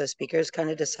each of the speakers kind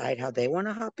of decide how they want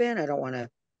to hop in. I don't want to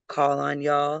call on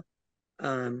y'all.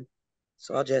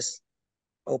 So I'll just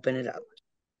open it up.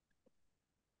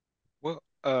 Well,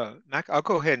 Mac, I'll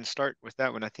go ahead and start with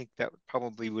that one. I think that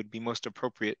probably would be most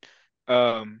appropriate.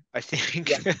 I think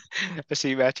Yeah. I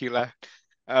see Matthew laugh.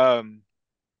 Um,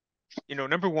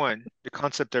 number one, the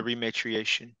concept of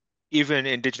rematriation. Even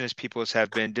indigenous peoples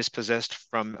have been dispossessed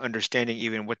from understanding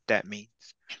even what that means,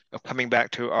 of coming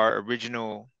back to our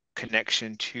original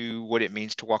connection to what it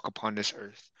means to walk upon this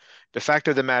earth. The fact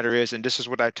of the matter is, and this is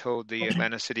what I told the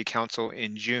Atlanta City Council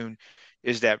in June,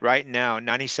 is that right now,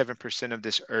 97% of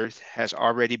this earth has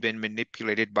already been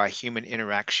manipulated by human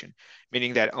interaction,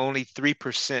 meaning that only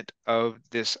 3% of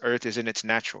this earth is in its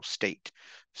natural state.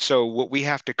 So what we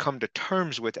have to come to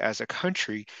terms with as a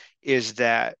country is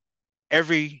that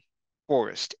every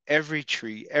forest, every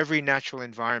tree, every natural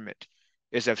environment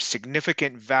is of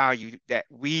significant value, that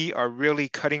we are really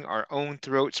cutting our own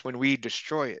throats when we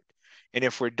destroy it. And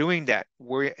if we're doing that,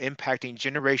 we're impacting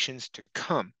generations to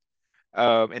come,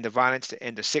 and the violence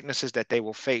and the sicknesses that they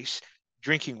will face,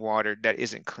 drinking water that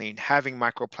isn't clean, having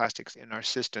microplastics in our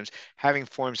systems, having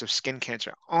forms of skin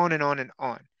cancer, on and on and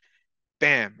on.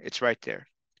 Bam, it's right there.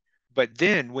 But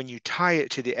then when you tie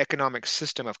it to the economic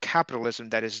system of capitalism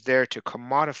that is there to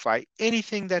commodify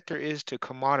anything that there is to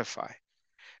commodify,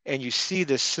 and you see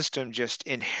this system just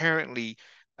inherently,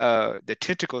 the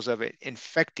tentacles of it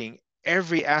infecting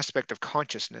every aspect of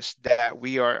consciousness that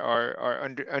we are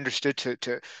understood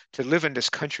to live in this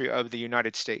country of the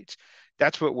United States.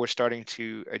 That's what we're starting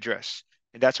to address.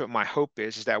 And that's what my hope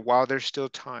is that while there's still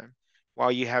time,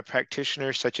 while you have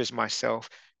practitioners such as myself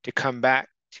to come back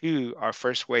to our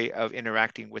first way of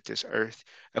interacting with this earth,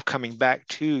 of coming back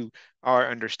to our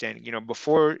understanding.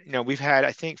 Before, we've had,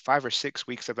 I think, 5 or 6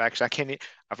 weeks of action.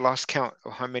 I've lost count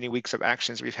of how many weeks of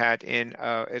actions we've had in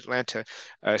Atlanta.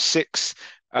 6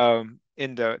 in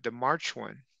the March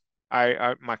one.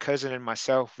 My cousin and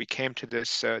myself, we came to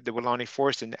the Willani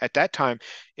Forest, and at that time,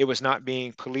 it was not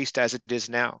being policed as it is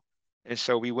now. And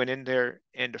so we went in there,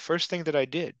 and the first thing that I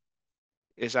did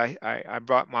is I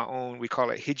brought my own, we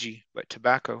call it hiji, but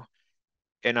tobacco.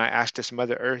 And I asked this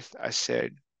Mother Earth, I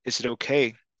said, is it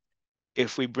okay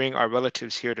if we bring our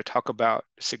relatives here to talk about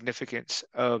the significance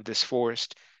of this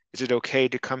forest? Is it okay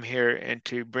to come here and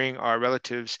to bring our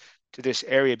relatives to this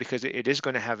area, because it is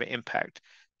going to have an impact?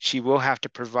 She will have to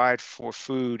provide for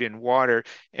food and water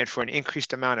and for an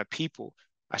increased amount of people.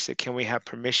 I said, can we have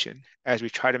permission as we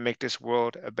try to make this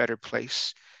world a better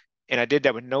place? And I did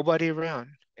that with nobody around.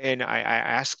 And I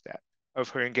asked that of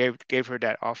her and gave her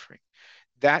that offering.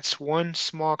 That's one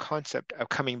small concept of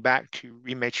coming back to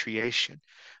rematriation.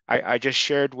 I just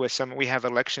shared with some, we have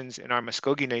elections in our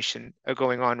Muscogee Nation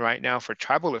going on right now for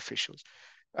tribal officials.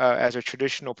 As a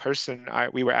traditional person,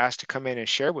 we were asked to come in and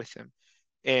share with them.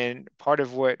 And part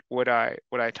of what I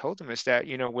told them is that,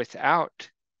 without,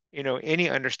 any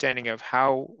understanding of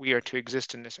how we are to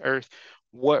exist in this earth,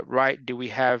 what right do we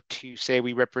have to say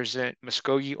we represent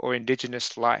Muscogee or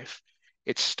indigenous life?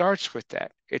 It starts with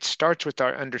that. It starts with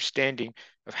our understanding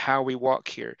of how we walk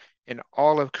here in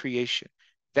all of creation.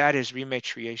 That is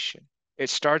rematriation. It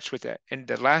starts with that. And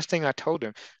the last thing I told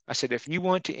him, I said, if you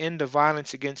want to end the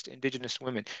violence against indigenous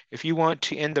women, if you want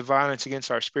to end the violence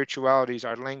against our spiritualities,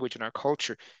 our language, and our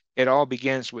culture, it all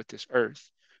begins with this earth.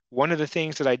 One of the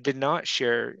things that I did not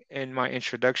share in my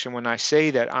introduction when I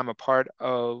say that I'm a part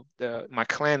of my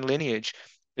clan lineage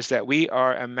is that we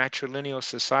are a matrilineal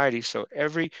society. So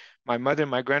my mother,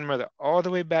 my grandmother, all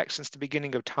the way back since the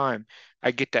beginning of time,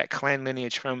 I get that clan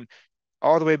lineage from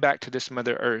all the way back to this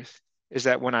Mother Earth. Is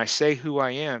that when I say who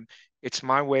I am, it's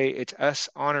my way, it's us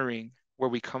honoring where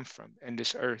we come from and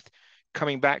this earth,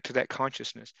 coming back to that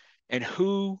consciousness. And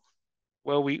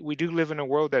well, we do live in a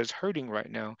world that is hurting right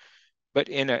now, but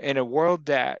in a world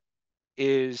that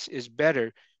is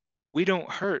better, we don't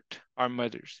hurt our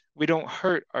mothers. We don't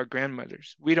hurt our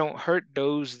grandmothers. We don't hurt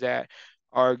those that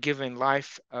are given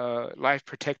life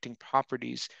protecting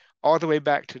properties all the way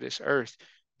back to this earth.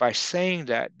 By saying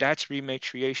that, that's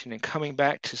rematriation and coming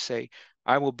back to say,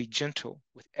 I will be gentle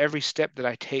with every step that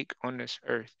I take on this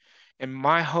earth. And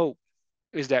my hope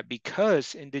is that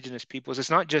because indigenous peoples,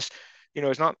 it's not just,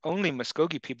 it's not only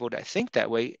Muskogee people that think that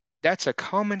way. That's a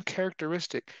common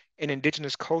characteristic in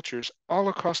indigenous cultures all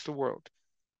across the world.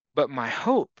 But my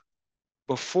hope,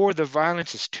 before the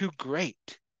violence is too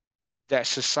great, that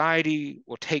society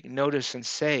will take notice and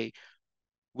say,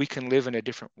 we can live in a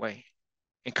different way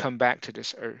and come back to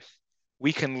this earth.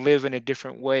 We can live in a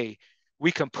different way.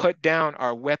 We can put down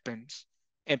our weapons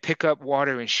and pick up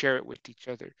water and share it with each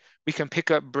other. We can pick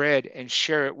up bread and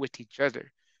share it with each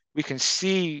other. We can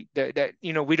see that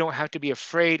we don't have to be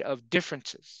afraid of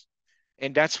differences.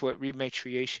 And that's what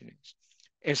rematriation is.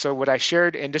 And so what I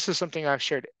shared, and this is something I've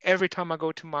shared every time I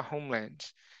go to my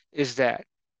homelands, is that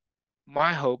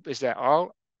my hope is that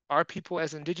all our people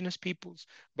as indigenous peoples,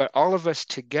 but all of us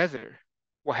together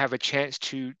will have a chance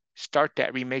to start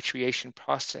that rematriation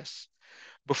process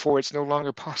before it's no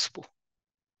longer possible,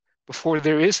 before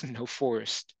there is no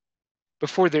forest,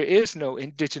 before there is no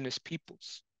indigenous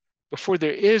peoples, before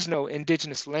there is no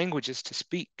indigenous languages to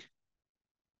speak.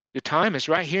 The time is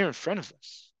right here in front of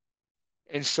us.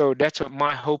 And so that's what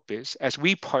my hope is as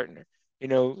we partner.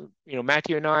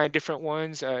 Matthew and I, different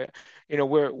ones, where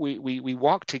we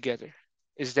walk together,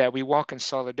 is that we walk in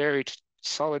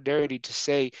solidarity to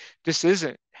say this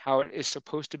isn't how it is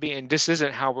supposed to be, and this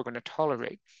isn't how we're going to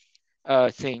tolerate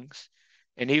things.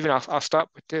 And even I'll stop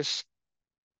with this.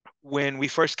 When we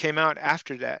first came out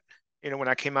after that, when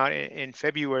I came out in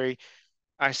February,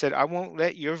 I said, I won't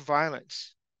let your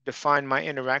violence define my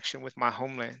interaction with my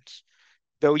homelands.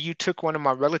 Though you took one of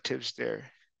my relatives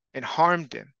there and harmed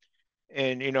them.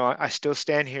 And, I still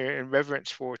stand here in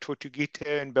reverence for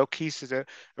Tortuguita, and Belkis is a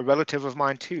relative of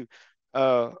mine too.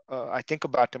 I think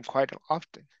about them quite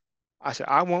often. I said,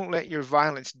 I won't let your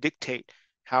violence dictate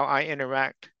how I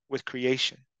interact with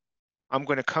creation. I'm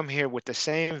going to come here with the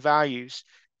same values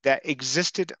that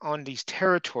existed on these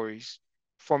territories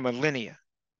for millennia.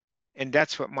 And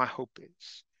that's what my hope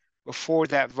is. Before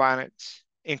that violence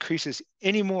increases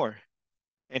anymore.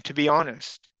 And to be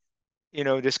honest,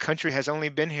 this country has only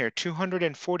been here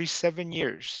 247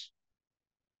 years.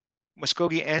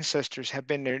 Muskogee ancestors have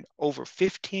been there over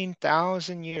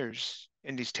 15,000 years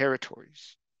in these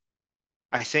territories.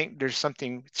 I think there's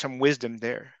some wisdom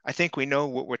there. I think we know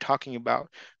what we're talking about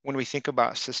when we think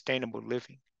about sustainable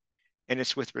living, and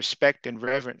it's with respect and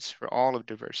reverence for all of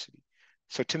diversity.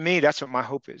 So to me, that's what my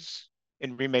hope is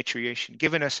in rematriation,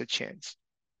 giving us a chance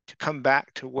to come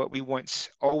back to what we once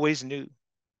always knew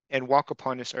and walk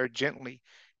upon this earth gently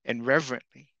and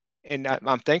reverently. And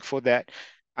I'm thankful that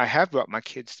I have brought my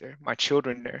kids there, my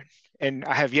children there. And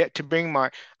I have yet to bring I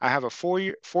have a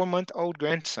 4-month-old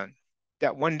grandson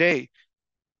that one day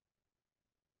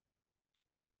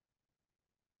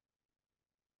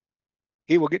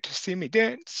he will get to see me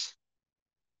dance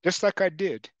just like I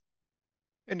did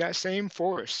in that same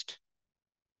forest,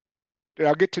 that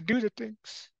I'll get to do the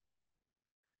things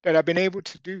that I've been able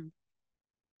to do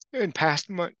in past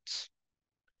months.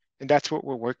 And that's what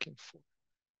we're working for,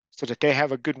 so that they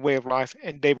have a good way of life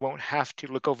and they won't have to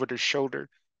look over their shoulder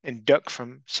and duck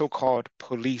from so-called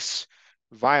police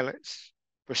violence.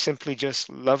 for simply just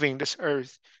loving this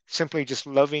earth, simply just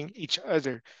loving each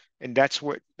other. And that's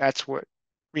what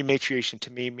rematriation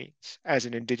to me means as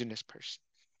an indigenous person.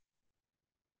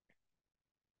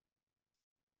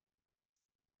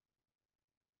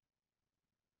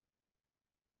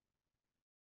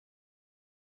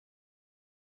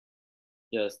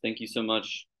 Yes, thank you so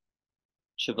much,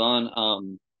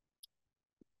 Siobhan.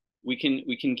 We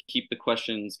can keep the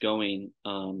questions going,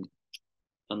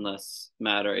 unless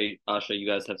Matt or Asha, you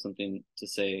guys have something to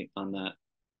say on that.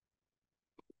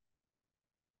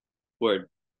 Word.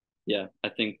 Yeah, I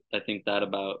think that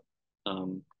about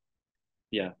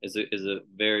yeah, is a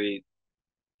very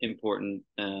important,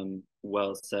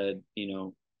 well said,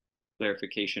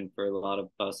 clarification for a lot of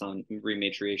us on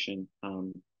rematriation.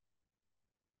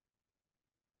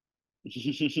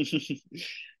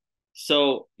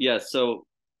 So yeah, so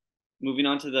moving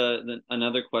on to the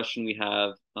another question we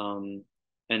have,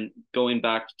 and going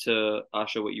back to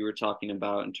Asha, what you were talking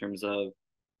about in terms of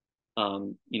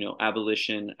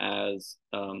abolition as,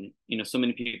 so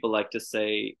many people like to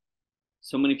say,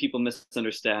 so many people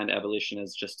misunderstand abolition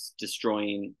as just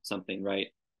destroying something, right?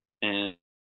 And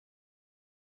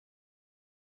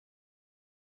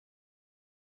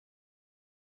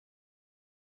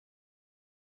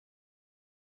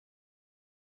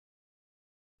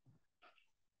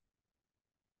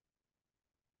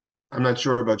I'm not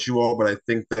sure about you all, but I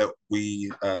think that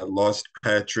we lost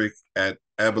Patrick at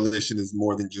abolition is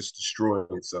more than just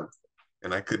destroying something.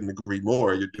 And I couldn't agree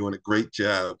more. You're doing a great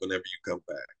job whenever you come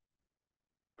back.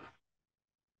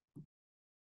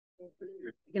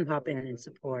 You can hop in and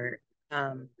support.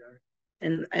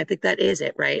 And I think that is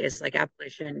it, right? It's like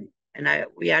abolition. And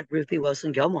we had Ruthie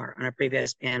Wilson Gilmore on a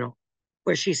previous panel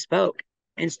where she spoke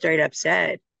and straight up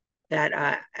said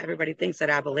that everybody thinks that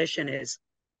abolition is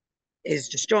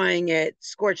destroying it,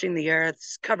 scorching the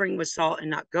earth, covering with salt, and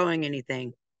not growing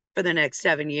anything for the next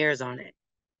 7 years on it.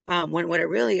 When what it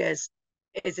really is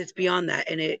it's beyond that,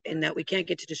 and that we can't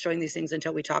get to destroying these things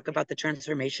until we talk about the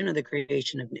transformation or the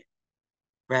creation of new,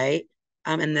 right?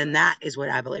 And then that is what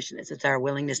abolition is. It's our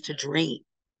willingness to dream.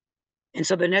 And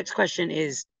so the next question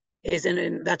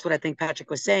and that's what I think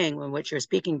Patrick was saying when what you're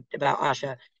speaking about,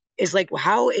 Asha, is like,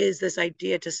 how is this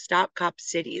idea to stop Cop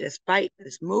City, this fight,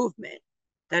 this movement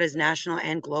that is national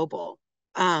and global,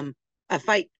 a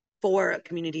fight for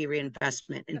community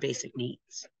reinvestment in basic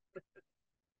needs?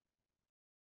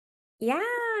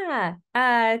 Yeah.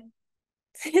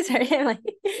 Sorry, I'm like,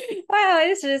 wow,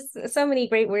 it's just so many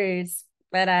great words.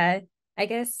 But I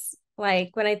guess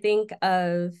like when I think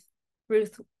of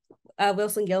Ruth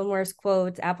Wilson Gilmore's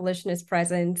quote, abolitionist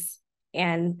presence,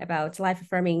 and about life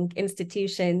affirming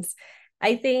institutions,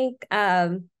 I think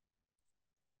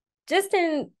just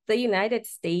in the United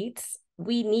States,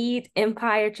 we need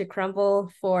empire to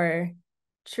crumble for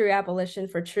true abolition,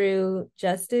 for true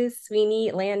justice. We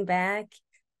need land back.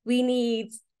 We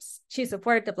need to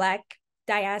support the Black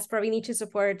diaspora. We need to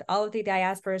support all of the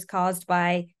diasporas caused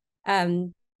by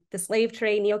the slave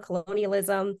trade,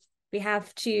 neocolonialism. We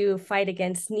have to fight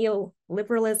against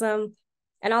neoliberalism.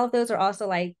 And all of those are also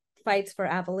like fights for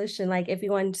abolition. Like if we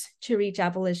want to reach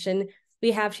abolition,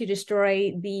 we have to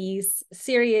destroy these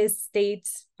serious state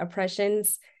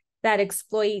oppressions that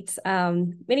exploit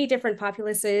many different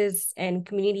populaces and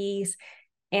communities.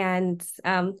 And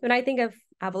when I think of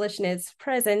abolitionist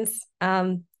presence,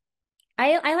 I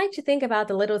like to think about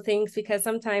the little things, because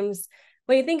sometimes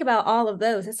when you think about all of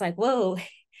those, it's like, whoa,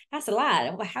 that's a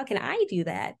lot. Well, how can I do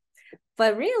that?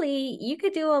 But really, you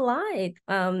could do a lot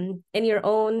in your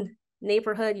own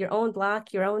neighborhood, your own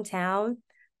block, your own town,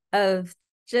 of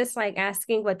just like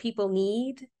asking what people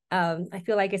need. I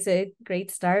feel like it's a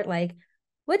great start. Like,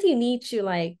 what do you need to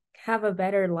like have a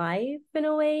better life in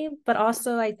a way? But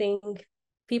also, I think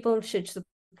people should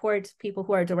support people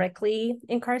who are directly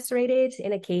incarcerated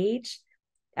in a cage,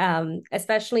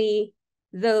 especially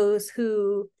those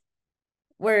who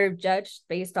were judged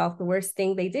based off the worst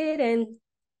thing they did and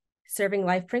serving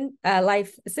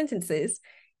life sentences.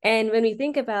 And when we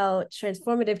think about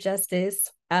transformative justice,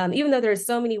 even though there's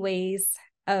so many ways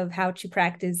of how to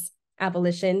practice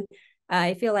abolition,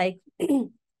 I feel like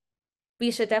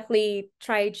we should definitely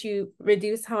try to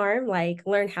reduce harm, like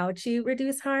learn how to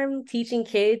reduce harm, teaching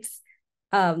kids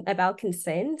about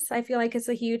consent. I feel like it's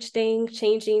a huge thing,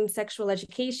 changing sexual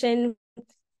education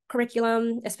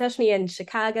curriculum, especially in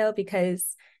Chicago,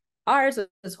 because ours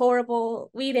was horrible.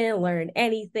 We didn't learn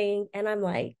anything. And I'm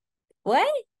like,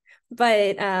 what?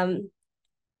 But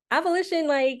abolition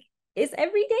like is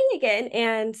every day again.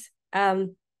 And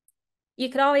you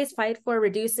could always fight for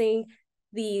reducing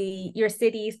your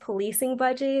city's policing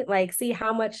budget, like see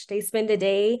how much they spend a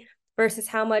day versus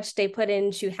how much they put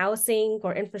into housing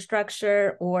or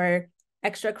infrastructure or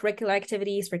extracurricular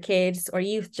activities for kids or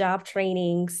youth job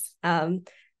trainings. But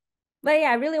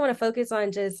yeah, I really want to focus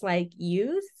on just like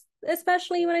youth,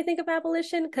 especially when I think of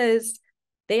abolition, because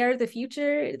they are the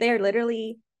future. They are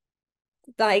literally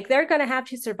like, they're going to have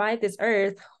to survive this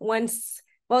earth once,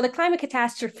 well, the climate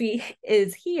catastrophe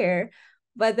is here,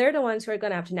 but they're the ones who are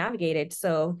going to have to navigate it.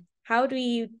 So how do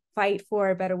we fight for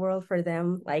a better world for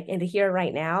them, like in the here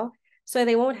right now, so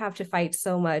they won't have to fight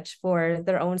so much for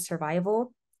their own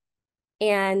survival?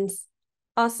 And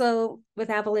also with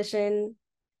abolition,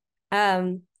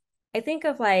 I think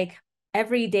of like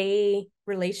everyday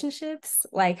relationships.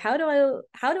 Like how do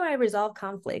I resolve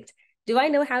conflict? Do I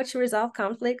know how to resolve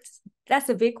conflict? That's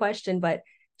a big question, but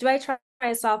do I try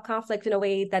and solve conflict in a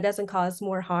way that doesn't cause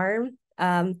more harm?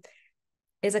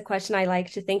 Is a question I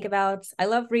like to think about. I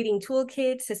love reading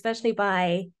toolkits, especially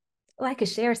by, oh, I could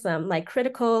share some like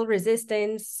Critical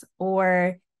Resistance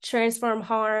or Transform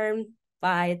Harm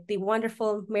by the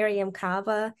wonderful Miriam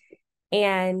Kaba.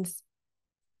 And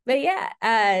but yeah,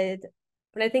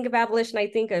 when I think of abolition, I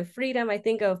think of freedom. I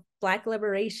think of Black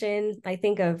liberation. I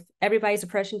think of everybody's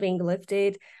oppression being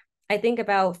lifted. I think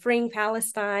about freeing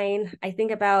Palestine. I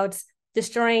think about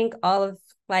destroying all of,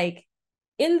 like,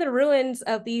 in the ruins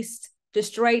of these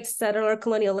destroyed settler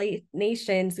colonial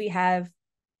nations, we have,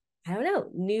 I don't know,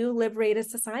 new liberated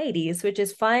societies, which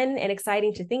is fun and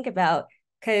exciting to think about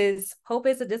because hope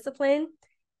is a discipline.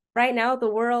 Right now, the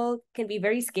world can be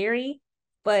very scary,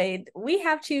 but we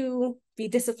have to be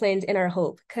disciplined in our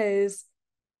hope because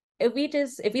if we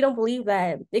don't believe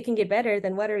that it can get better,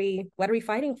 then what are we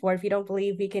fighting for if you don't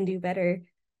believe we can do better?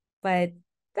 But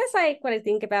that's like what I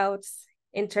think about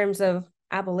in terms of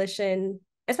abolition,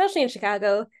 especially in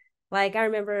Chicago. Like I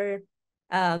remember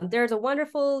there's a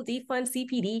wonderful defund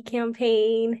CPD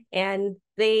campaign, and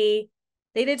they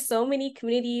did so many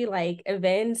community like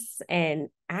events and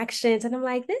actions, and I'm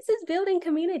like, this is building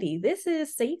community, this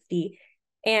is safety.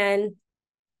 And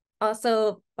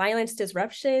also violence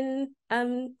disruption,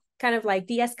 kind of like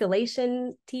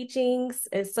de-escalation teachings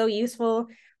is so useful.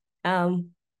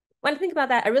 When I think about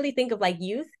that, I really think of like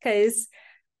youth, because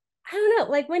I don't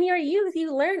know, like when you're a youth,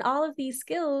 you learn all of these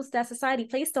skills that society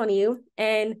placed on you.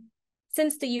 And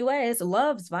since the US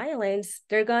loves violence,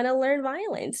 they're gonna learn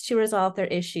violence to resolve their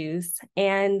issues.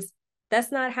 And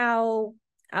that's not how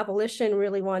abolition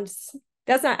really wants,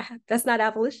 that's not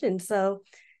abolition. So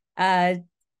uh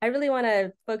I really want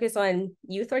to focus on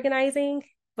youth organizing,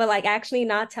 but like actually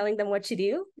not telling them what to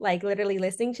do, like literally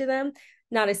listening to them,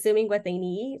 not assuming what they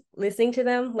need, listening to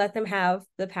them, let them have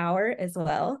the power as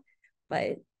well.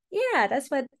 But yeah, that's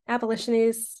what abolition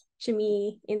is to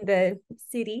me in the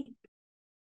city.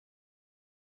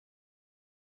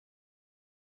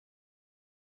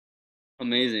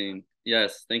 Amazing.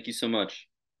 Yes, thank you so much.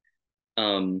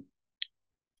 Um,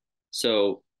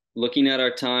 so looking at our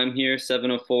time here,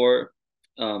 7:04,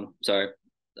 sorry,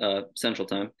 Central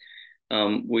Time.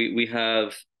 We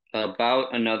have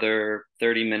about another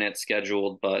 30 minutes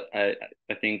scheduled, but I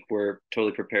think we're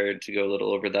totally prepared to go a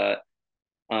little over that.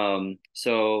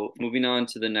 So moving on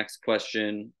to the next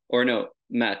question, or no,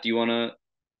 Matt, do you want to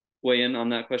weigh in on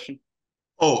that question?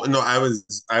 Oh no, I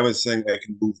was saying I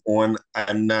can move on.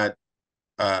 I'm not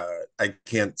uh I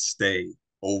can't stay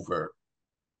over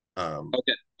um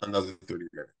Okay, another 30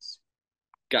 minutes.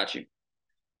 got you.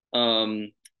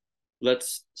 Um,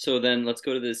 let's go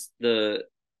to the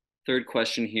third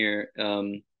question here.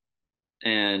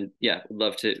 And yeah, would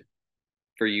love to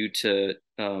for you to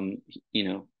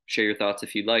share your thoughts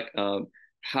if you'd like.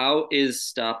 How is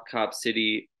Stop Cop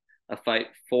City a fight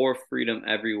for freedom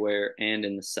everywhere and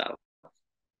in the South?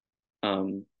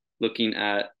 Looking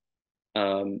at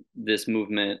this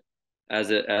movement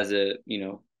as a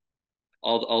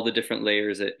all the different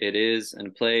layers it is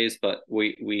and plays, but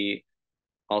we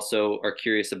also are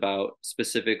curious about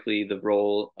specifically the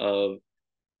role of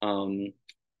um,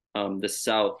 the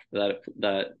South of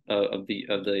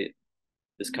the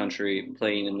this country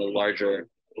playing in the larger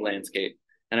landscape.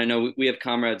 And I know we have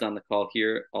comrades on the call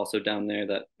here, also down there,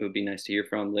 that it would be nice to hear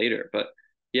from later. But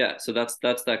yeah, so that's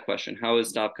that question. How is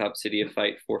Stop Cop City a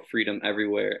fight for freedom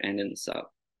everywhere and in the South?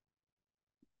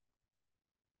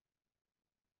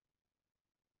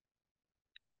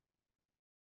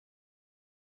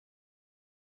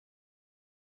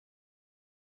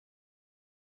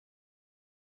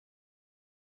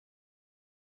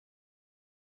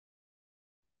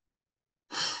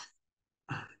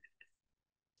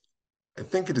 I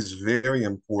think it is very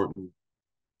important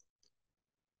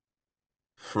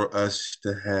for us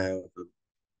to have a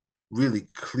really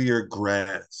clear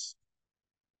grasp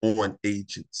on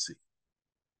agency.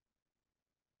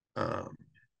 Um,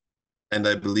 and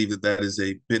I believe that that is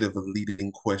a bit of a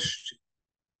leading question,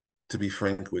 to be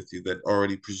frank with you, that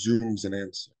already presumes an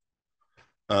answer.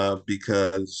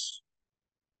 Because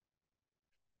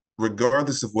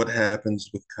regardless of what happens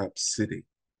with Cop City,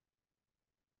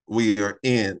 we are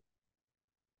in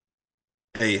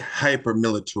a hyper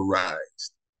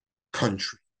militarized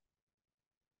country.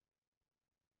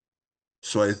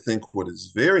 So I think what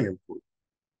is very important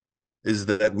is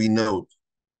that we note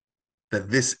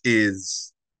that this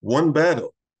is one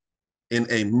battle in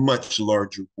a much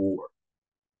larger war.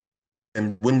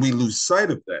 And when we lose sight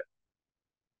of that,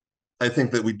 I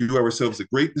think that we do ourselves a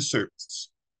great disservice.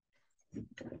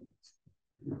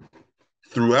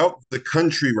 Throughout the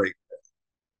country right now,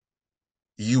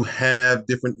 you have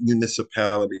different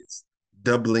municipalities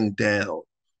doubling down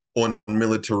on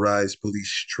militarized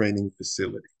police training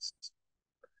facilities,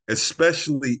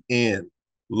 especially in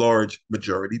large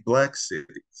majority Black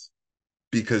cities,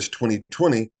 because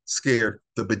 2020 scared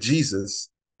the bejesus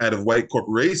out of white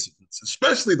corporations,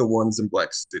 especially the ones in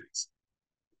Black cities.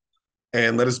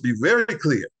 And let us be very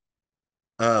clear,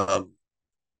 um,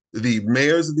 the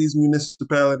mayors of these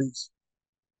municipalities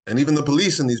and even the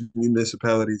police in these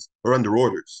municipalities are under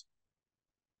orders.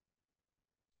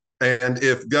 And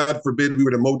if, God forbid, we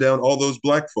were to mow down all those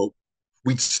Black folk,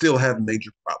 we'd still have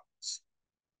major problems.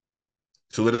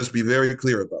 So let us be very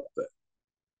clear about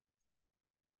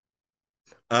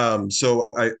that. So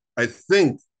I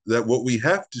think that what we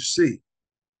have to see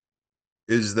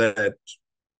is that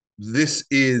this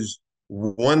is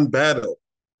one battle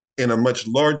in a much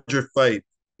larger fight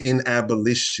in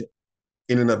abolition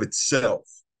in and of itself.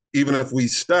 Even if we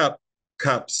stop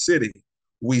Cop City,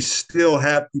 we still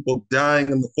have people dying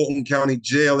in the Fulton County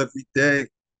Jail every day.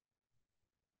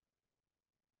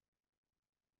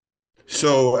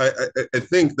 So I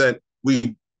think that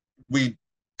we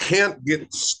can't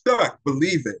get stuck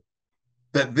believing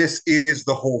that this is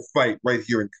the whole fight right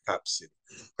here in Cop City.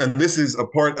 And this is a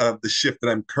part of the shift that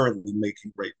I'm currently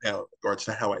making right now in regards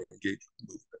to how I engage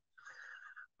with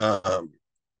the movement.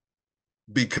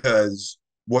 Because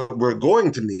what we're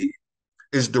going to need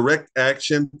is direct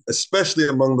action, especially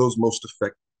among those most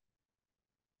affected.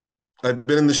 I've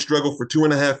been in the struggle for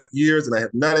 2.5 years, and I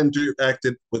have not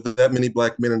interacted with that many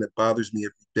Black men, and it bothers me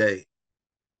every day.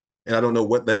 And I don't know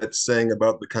what that's saying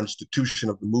about the constitution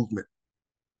of the movement.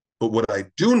 But what I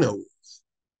do know is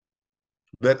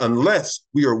that unless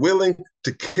we are willing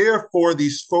to care for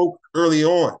these folk early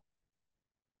on,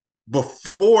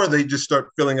 before they just start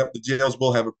filling up the jails,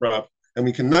 we'll have a problem. And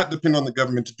we cannot depend on the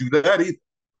government to do that either.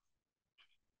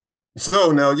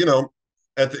 So now,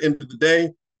 at the end of the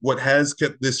day, what has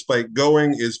kept this fight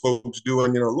going is folks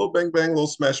doing, a little bang bang, a little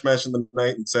smash smash in the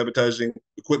night and sabotaging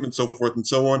equipment, so forth and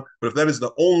so on. But if that is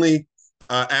the only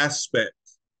aspect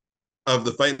of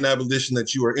the fight and abolition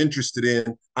that you are interested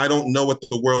in, I don't know what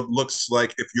the world looks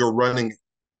like if you're running it.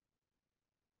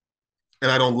 And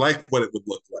I don't like what it would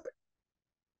look like.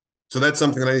 So that's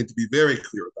something that I need to be very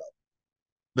clear about.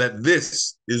 That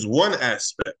this is one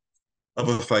aspect of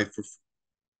a fight for freedom.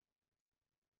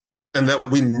 And that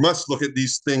we must look at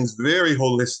these things very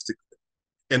holistically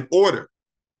in order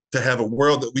to have a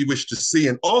world that we wish to see,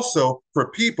 and also for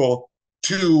people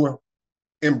to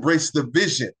embrace the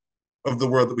vision of the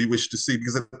world that we wish to see.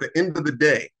 Because at the end of the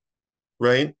day,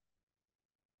 right,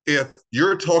 if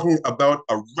you're talking about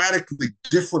a radically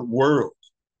different world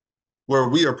where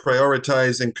we are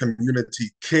prioritizing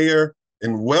community care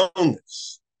and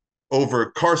wellness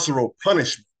over carceral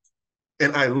punishment,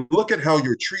 and I look at how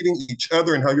you're treating each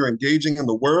other and how you're engaging in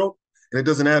the world, and it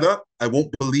doesn't add up, I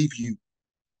won't believe you.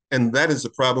 And that is a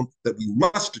problem that we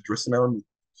must address in our movement.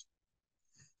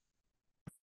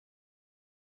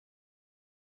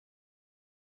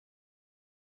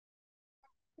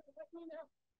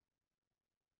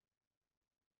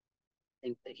 I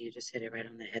think that you just hit it right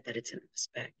on the head, that it's an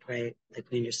aspect, right? Like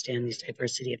we understand these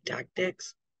diversity of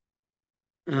tactics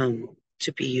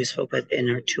to be useful, but in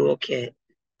our toolkit,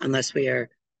 unless we are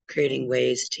creating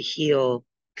ways to heal,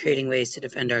 creating ways to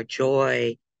defend our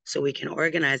joy so we can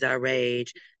organize our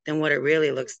rage, then what it really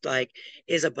looks like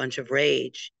is a bunch of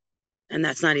rage. And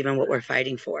that's not even what we're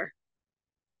fighting for.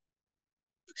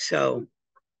 So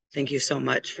thank you so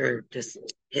much for just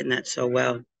hitting that so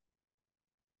well.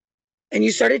 And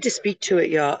you started to speak to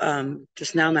it, y'all,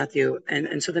 just now, Matthew.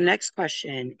 And so the next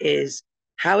question is,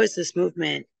 how is this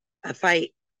movement a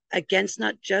fight against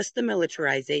not just the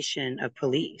militarization of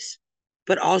police,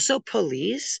 but also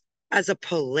police as a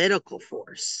political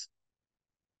force?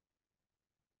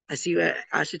 I see you,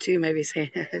 Asha, too, maybe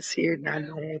saying, I see you're nodding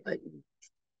your head, but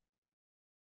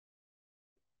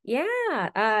Yeah,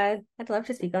 I'd love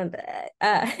to speak on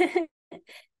that.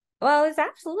 Well, it's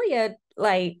absolutely a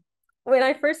like when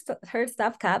I first heard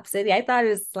Stop Cop City, I thought it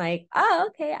was like, oh,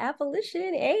 okay,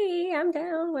 abolition, hey, I'm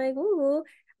down, like, ooh.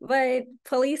 But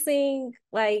policing,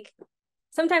 like,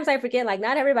 sometimes I forget, like,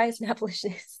 not everybody's an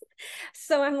abolitionist.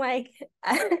 So I'm like,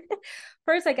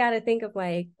 first I gotta think of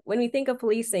like, when we think of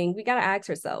policing, we gotta ask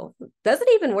ourselves, does it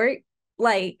even work?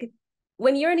 Like,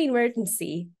 when you're in an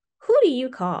emergency, who do you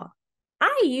call?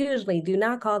 I usually do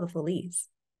not call the police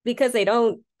because they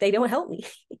don't help me.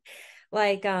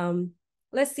 Like,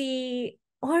 let's see.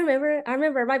 Oh, I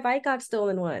remember my bike got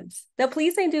stolen once. The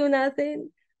police ain't doing nothing.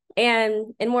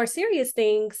 And in more serious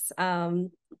things,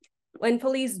 when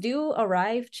police do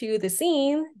arrive to the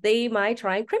scene, they might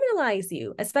try and criminalize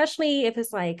you, especially if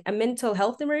it's like a mental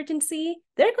health emergency.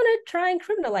 They're going to try and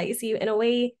criminalize you in a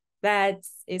way that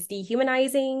is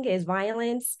dehumanizing, is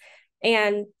violence.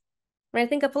 And when I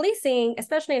think of policing,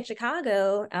 especially in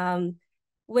Chicago,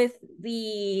 with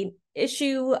the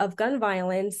issue of gun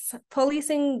violence,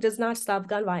 policing does not stop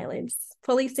gun violence.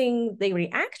 Policing, they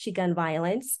react to gun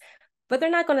violence, but they're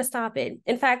not going to stop it.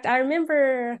 In fact, I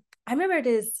remember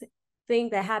this thing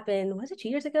that happened, was it 2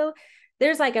 years ago?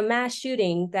 There's like a mass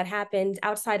shooting that happened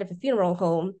outside of a funeral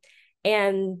home.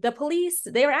 And the police,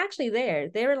 they were actually there.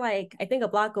 They were like, I think a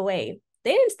block away.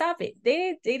 They didn't stop it.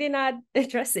 They did not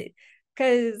address it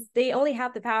because they only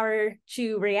have the power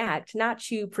to react, not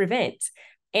to prevent.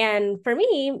 And for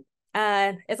me,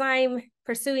 as I'm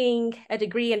pursuing a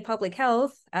degree in public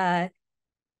health, you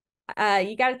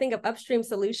got to think of upstream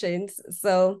solutions.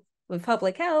 So with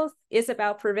public health, it's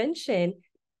about prevention.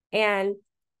 And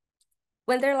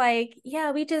when they're like,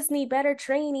 yeah, we just need better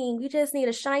training, we just need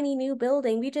a shiny new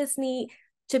building, we just need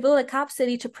to build a cop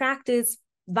city to practice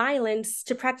violence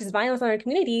on our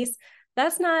communities,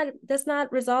 that's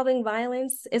not resolving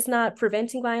violence, it's not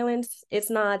preventing violence, it's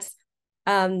not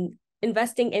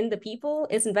investing in the people,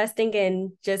 it's investing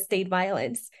in just state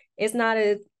violence. It's not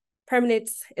a permanent,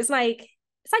 it's like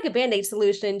a band-aid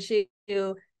solution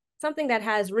to something that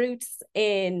has roots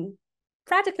in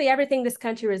practically everything this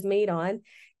country was made on.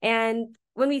 And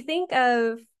when we think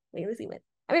of, wait, let's see what,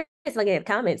 I mean, it's looking at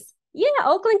comments. Yeah,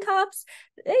 Oakland cops,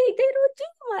 they don't do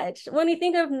much. When we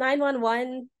think of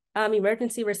 911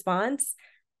 emergency response,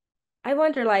 I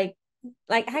wonder, like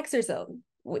ask yourself,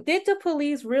 did the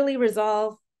police really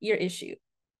resolve your issue?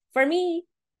 For me,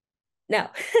 no.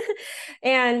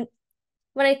 And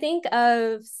when I think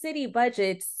of city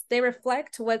budgets, they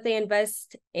reflect what they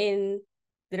invest in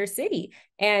their city.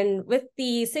 And with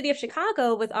the city of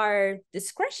Chicago, with our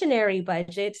discretionary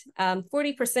budget,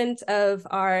 40% of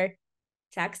our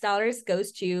tax dollars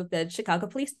goes to the Chicago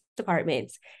Police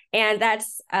Department. And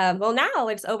that's, well, now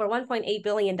it's over $1.8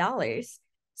 billion.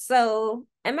 So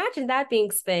imagine that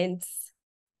being spent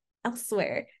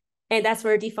elsewhere. And that's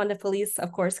where defund the police,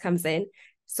 of course, comes in.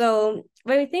 So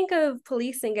when we think of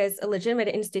policing as a legitimate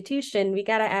institution, we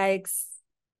got to ask,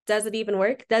 does it even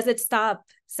work? Does it stop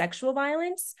sexual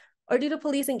violence? Or do the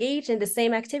police engage in the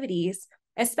same activities,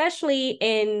 especially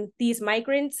in these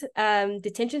migrant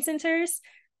detention centers?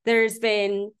 There's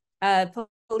been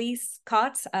police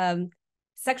caught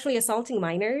sexually assaulting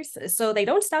minors. So they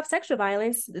don't stop sexual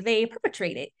violence, they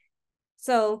perpetrate it.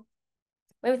 So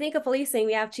when we think of policing,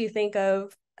 we have to think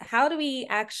of, how do we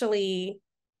actually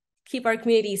keep our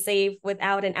community safe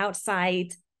without an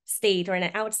outside state or an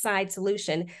outside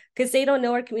solution? Because they don't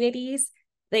know our communities.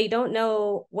 They don't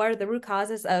know what are the root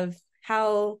causes of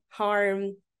how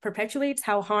harm perpetuates,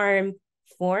 how harm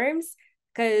forms.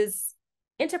 Because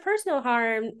interpersonal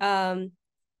harm,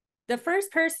 the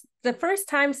first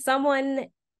time someone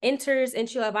enters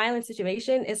into a violent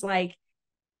situation is like,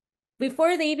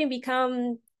 before they even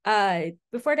become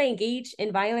before they engage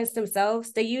in violence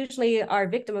themselves, they usually are a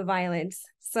victim of violence.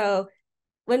 So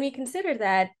when we consider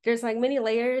that, there's like many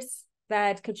layers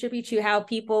that contribute to how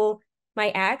people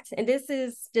might act. And this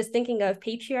is just thinking of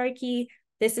patriarchy.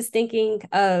 This is thinking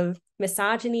of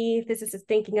misogyny. This is just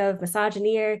thinking of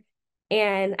misogyneer.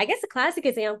 And I guess a classic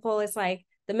example is like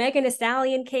the Megan Thee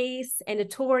Stallion case and the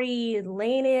Tory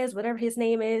Lanez, whatever his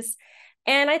name is.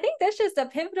 And I think that's just a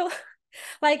pivotal,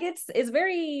 like it's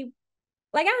very,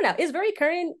 like, I don't know, it's very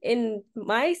current in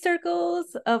my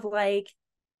circles of like,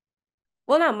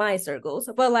 well, not my circles,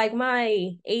 but like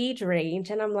my age range.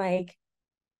 And I'm like,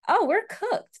 oh, we're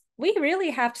cooked. We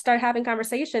really have to start having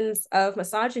conversations of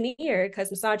misogyny,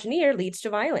 because misogyny leads to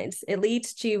violence. It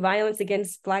leads to violence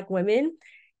against Black women.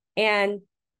 And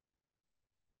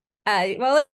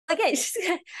well, again,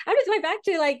 I'm just going back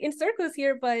to like in circles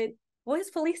here, but what is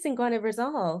policing going to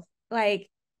resolve? Like,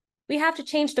 we have to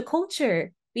change the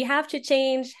culture. We have to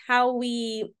change how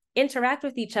we interact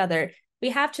with each other. We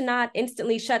have to not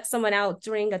instantly shut someone out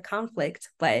during a conflict,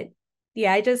 but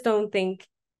Yeah, I just don't think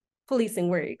policing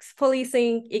works.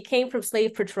 Policing, it came from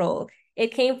slave patrol.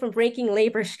 It came from breaking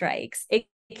labor strikes. It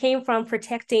came from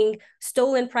protecting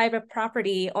stolen private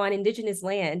property on indigenous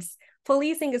lands.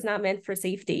 Policing is not meant for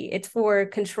safety. It's for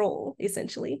control,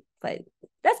 essentially. But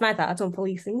that's my thoughts on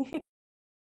policing.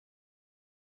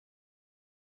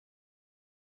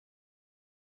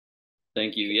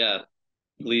 Thank you. Yeah,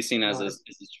 policing as a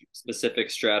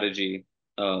specific strategy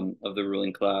of the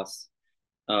ruling class.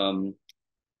 Um,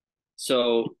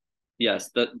 so yes,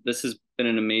 that this has been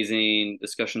an amazing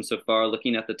discussion so far.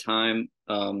 Looking at the time,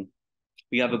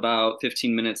 we have about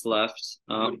 15 minutes left.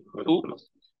 Oops,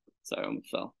 sorry, I almost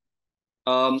fell.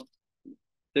 Um,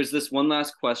 there's this one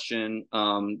last question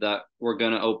that we're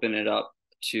going to open it up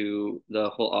to the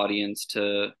whole audience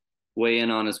to weigh in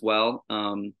on as well.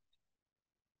 And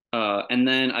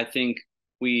then I think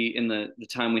in the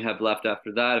time we have left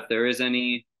after that, if there is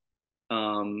any,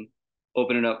 um,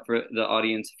 open it up for the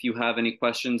audience. If you have any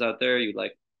questions out there you'd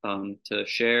like to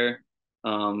share,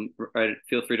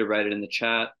 feel free to write it in the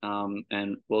chat,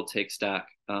 and we'll take stack.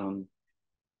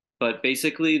 But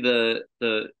basically,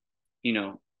 you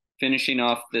know, finishing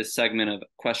off this segment of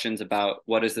questions about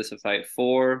what is this a fight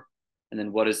for, and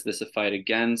then what is this a fight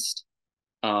against,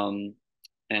 and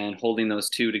holding those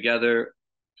two together.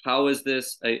 How is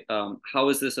this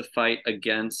a fight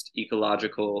against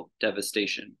ecological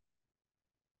devastation?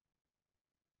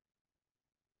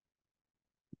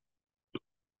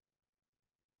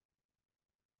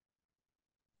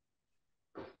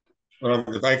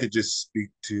 If I could just speak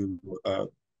to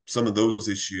some of those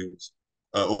issues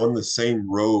on the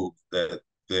same road that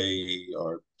they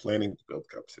are planning to build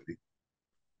Cup City.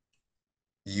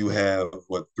 You have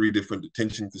three different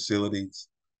detention facilities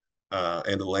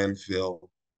and a landfill.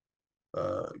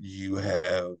 You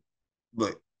have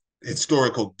like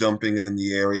historical dumping in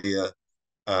the area.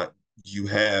 Uh, you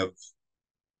have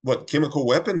chemical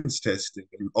weapons testing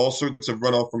and all sorts of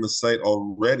runoff from the site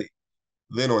already.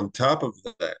 Then on top of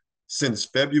that, since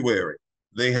February,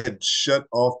 they had shut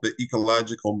off the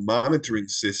ecological monitoring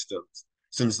systems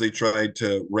since they tried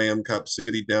to ram Cop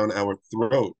City down our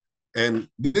throat. And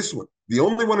this one, the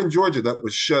only one in Georgia that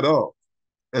was shut off,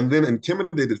 and then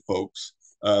intimidated folks,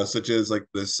 such as like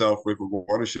the South River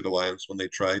Watershed Alliance, when they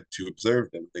tried to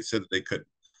observe them. They said that they couldn't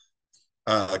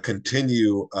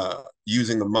continue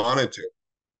using the monitor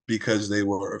because they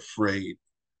were afraid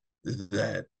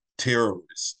that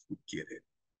terrorists would get it.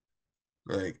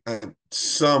 Like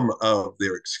some of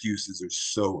their excuses are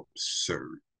so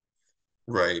absurd,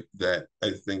 right? That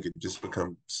I think it just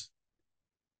becomes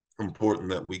important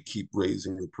that we keep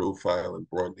raising the profile and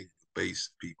broadening the base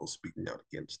of people speaking out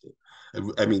against it.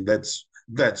 I mean, that's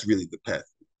really the path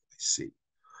I see.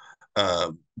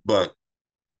 But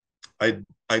I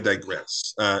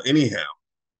digress. Anyhow,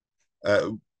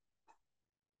 uh,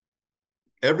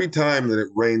 every time that it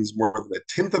rains more than a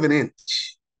tenth of an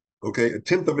inch, okay, a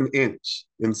tenth of an inch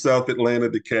in South Atlanta,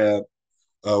 DeKalb,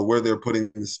 where they're putting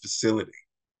this facility,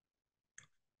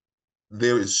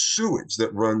 there is sewage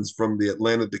that runs from the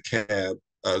Atlanta DeKalb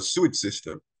sewage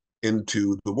system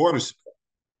into the water supply.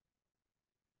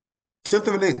 Tenth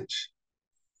of an inch.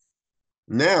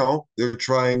 Now they're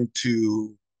trying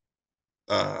to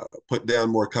put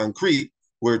down more concrete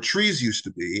where trees used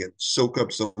to be and soak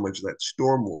up so much of that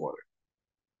storm water.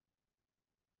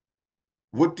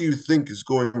 What do you think is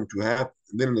going to happen?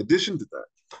 And then in addition to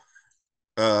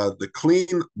that, the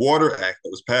Clean Water Act that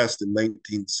was passed in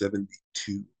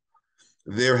 1972,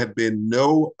 there had been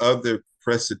no other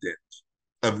precedent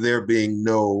of there being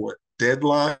no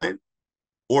deadline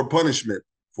or punishment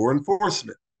for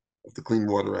enforcement of the Clean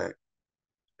Water Act,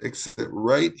 except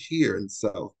right here in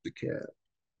South DeKalb,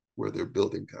 where they're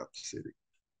building Cop City.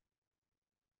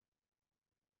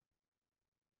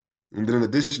 And then in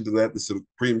addition to that, the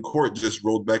Supreme Court just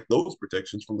rolled back those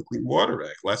protections from the Clean Water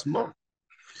Act last month.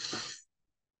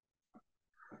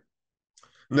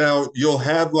 Now, you'll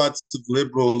have lots of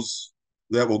liberals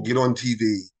that will get on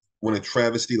TV when a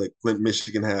travesty like Flint,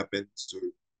 Michigan happens,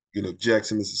 or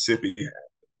Jackson, Mississippi happens.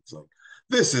 It's like,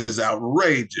 this is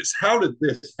outrageous. How did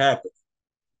this happen?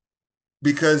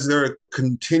 Because they're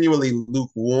continually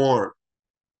lukewarm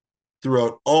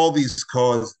throughout all these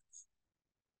causes.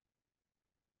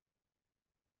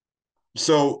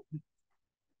 So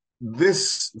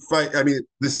this fight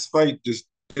just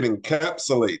it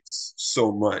encapsulates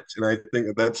so much. And I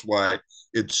think that's why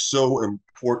it's so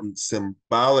important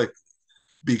symbolic,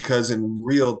 because in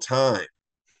real time,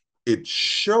 it's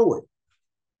showing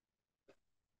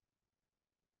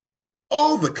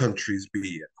all the country's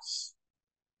BS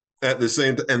at the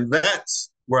same time. And that's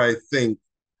where I think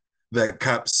that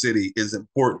Cop City is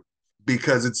important,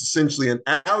 because it's essentially an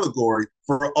allegory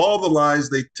for all the lies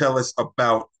they tell us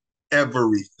about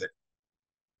everything,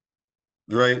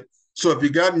 right? So if you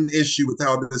got an issue with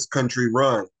how this country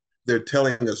runs, they're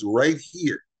telling us right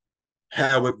here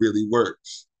how it really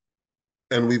works.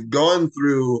 And we've gone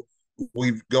through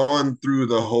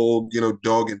the whole,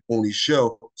 dog and pony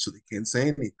show, so they can't say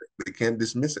anything. They can't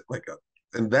dismiss it like a,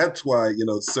 and that's why,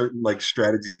 certain like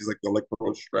strategies, like the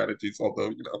electoral strategies,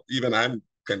 although, even I'm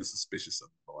kind of suspicious of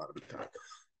them a lot of the time,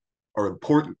 are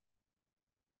important,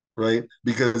 right?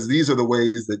 Because these are the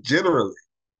ways that generally,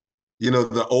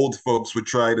 the old folks would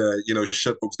try to,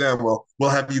 shut folks down. Well,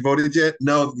 have you voted yet?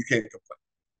 No, you can't complain.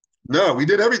 No, we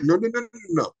did everything. No, no, no, no,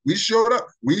 no. We showed up.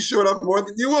 We showed up more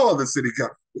than you all in the city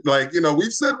council. Like,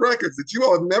 we've set records that you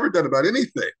all have never done about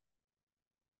anything.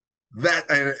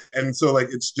 And so like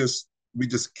it's just we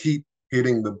just keep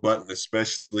hitting the button,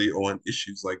 especially on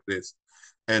issues like this.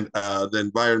 And the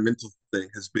environmental thing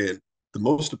has been the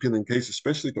most appealing case,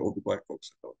 especially to older Black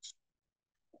folks.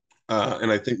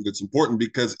 And I think that's important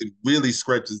because it really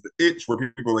scratches the itch where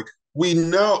people are like, we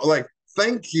know, like,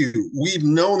 thank you. We've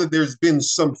known that there's been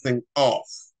something off,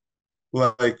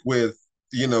 like with,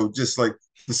 just like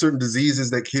the certain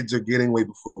diseases that kids are getting way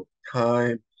before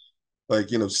time, like,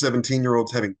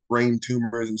 17-year-olds having brain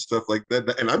tumors and stuff like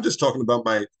that. And I'm just talking about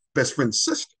my best friend's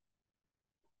sister,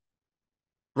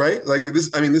 right? Like this,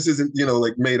 I mean, this isn't,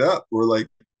 like made up or like,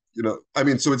 I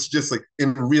mean, so it's just like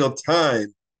in real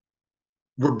time,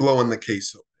 we're blowing the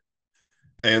case open.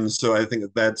 And so I think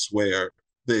that that's where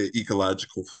the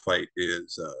ecological fight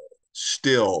is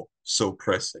still so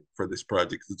pressing for this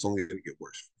project because it's only going to get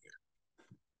worse from here.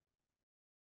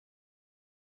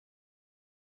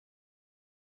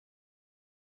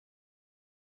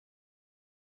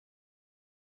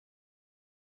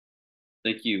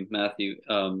 Thank you, Matthew.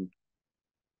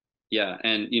 Yeah,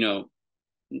 and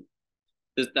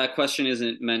that question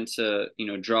isn't meant to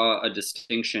draw a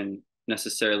distinction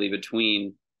necessarily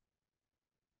between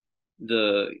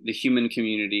the human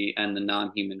community and the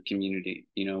non-human community.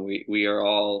 We are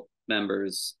all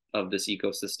members of this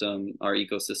ecosystem, our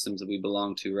ecosystems that we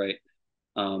belong to, right?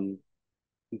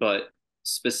 But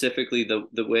specifically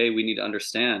the way we need to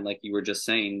understand, like you were just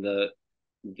saying,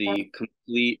 the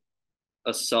complete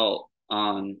assault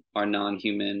on our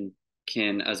non-human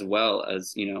kin as well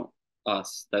as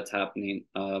us that's happening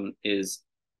is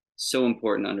so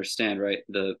important to understand, right?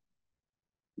 The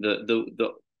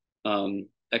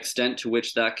extent to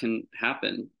which that can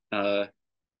happen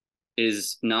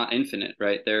is not infinite,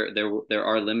 right? There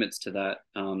are limits to that,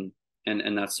 and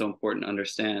that's so important to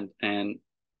understand. And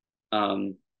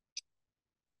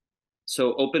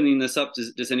so opening this up,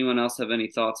 does anyone else have any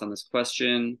thoughts on this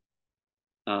question?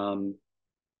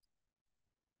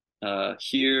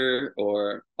 Here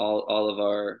or all of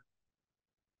our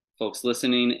folks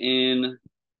listening in.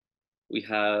 We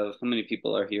have, how many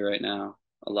people are here right now?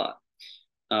 A lot.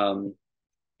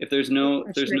 If there's no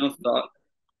thought,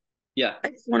 yeah. I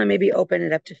just want to maybe open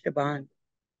it up to Shaban,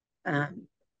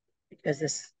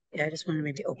 because I just want to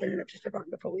maybe open it up to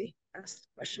Shaban before we ask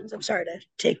questions. I'm sorry to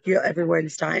take you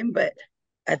everyone's time, but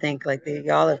I think like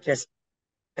y'all have just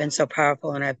been so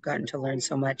powerful, and I've gotten to learn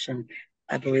so much, and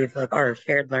I believe like our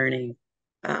shared learning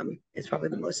is probably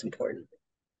the most important.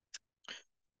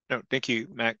 No, thank you,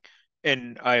 Mac.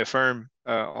 And I affirm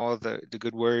all the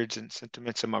good words and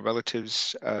sentiments of my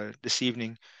relatives this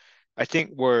evening. I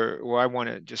think where I want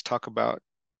to just talk about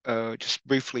just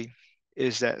briefly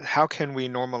is that how can we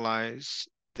normalize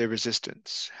the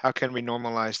resistance? How can we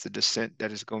normalize the dissent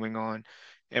that is going on?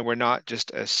 And we're not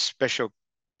just a special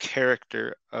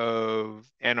character of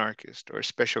anarchists or a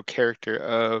special character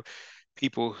of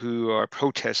people who are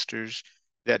protesters,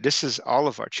 that this is all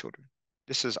of our children.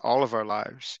 This is all of our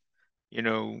lives.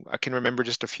 I can remember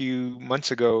just a few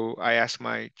months ago, I asked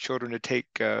my children to take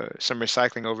some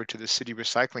recycling over to the city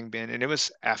recycling bin, and it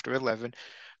was after 11.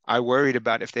 I worried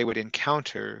about if they would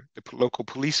encounter the local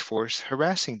police force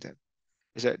harassing them.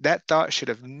 Is that thought should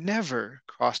have never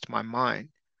crossed my mind.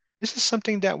 This is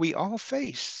something that we all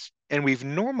face, and we've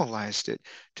normalized it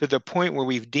to the point where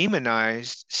we've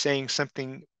demonized saying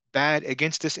something bad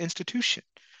against this institution,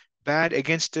 bad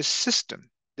against this system,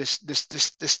 this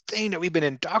thing that we've been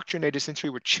indoctrinated since we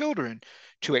were children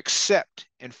to accept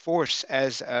and forced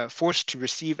to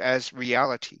receive as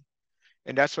reality.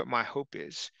 And that's what my hope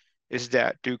is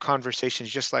that through conversations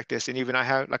just like this, and even I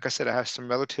have, like I said, I have some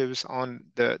relatives on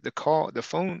the call, the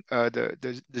phone,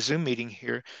 the Zoom meeting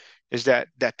here, is that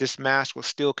this mass will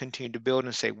still continue to build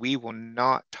and say we will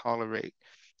not tolerate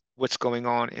what's going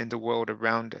on in the world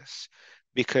around us,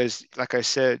 because like I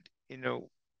said,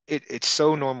 it's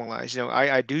so normalized.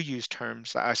 I do use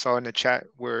terms. I saw in the chat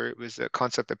where it was the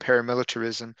concept of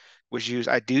paramilitarism was used.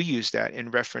 I do use that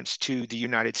in reference to the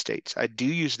United States. I do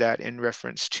use that in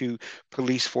reference to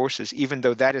police forces, even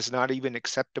though that is not even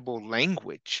acceptable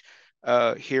language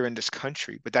here in this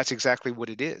country. But that's exactly what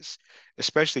it is.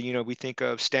 Especially, we think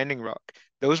of Standing Rock.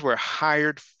 Those were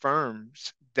hired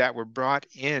firms that were brought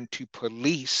in to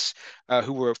police,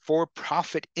 who were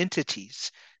for-profit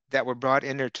entities that were brought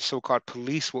in there to so-called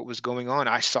police what was going on.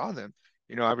 I saw them.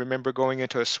 I remember going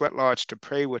into a sweat lodge to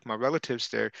pray with my relatives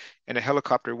there, and a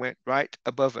helicopter went right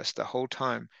above us the whole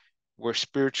time. We're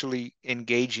spiritually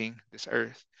engaging this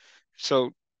earth.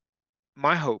 So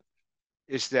my hope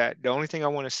is that the only thing I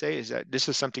want to say is that this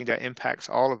is something that impacts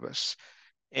all of us.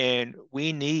 And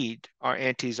we need our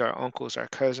aunties, our uncles, our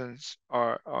cousins,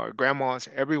 our grandmas,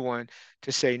 everyone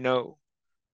to say no,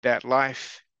 that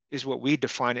life is what we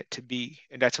define it to be.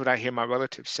 And that's what I hear my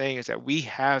relatives saying, is that we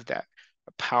have that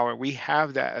power, we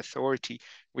have that authority,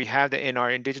 we have that in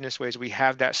our indigenous ways, we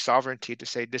have that sovereignty to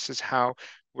say this is how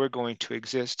we're going to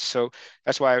exist. So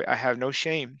that's why I have no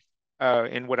shame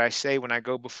in what I say when I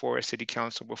go before a city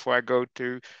council, before I go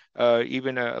through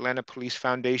even a Atlanta Police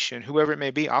Foundation, whoever it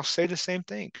may be. I'll say the same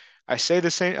thing. I say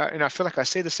the same, and I feel like I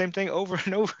say the same thing over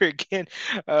and over again.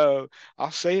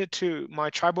 I'll say it to my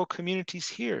tribal communities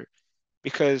here,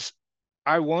 because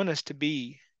I want us to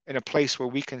be in a place where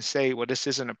we can say, well, this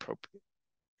isn't appropriate.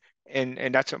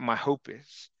 And that's what my hope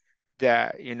is,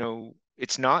 that,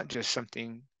 it's not just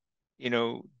something,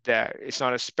 that it's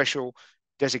not a special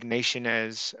designation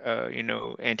as,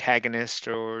 antagonist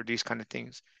or these kind of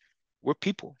things. We're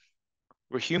people,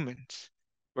 we're humans,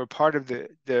 we're part of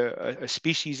a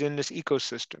species in this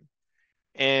ecosystem,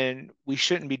 and we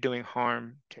shouldn't be doing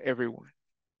harm to everyone,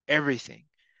 everything.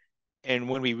 And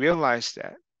when we realize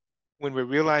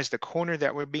the corner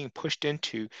that we're being pushed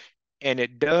into, and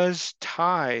it does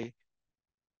tie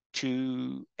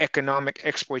to economic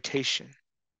exploitation.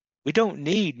 We don't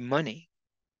need money.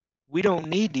 We don't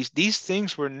need these. These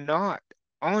things were not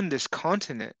on this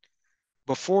continent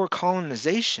before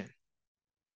colonization.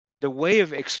 The way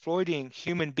of exploiting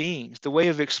human beings, the way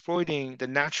of exploiting the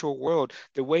natural world,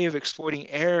 the way of exploiting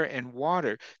air and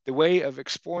water, the way of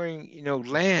exploring,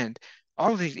 land,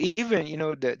 all of these, even,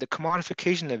 the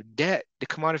commodification of debt, the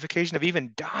commodification of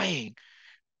even dying,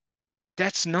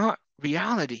 that's not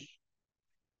reality.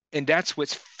 And that's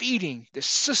what's feeding the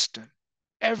system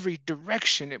every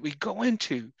direction that we go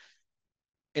into.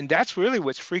 And that's really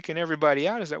what's freaking everybody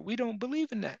out, is that we don't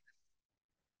believe in that.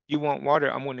 You want water,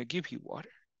 I'm going to give you water.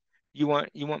 You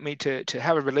want me to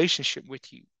have a relationship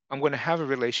with you, I'm going to have a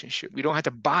relationship. We don't have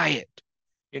to buy it.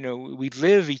 We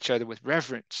live each other with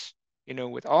reverence,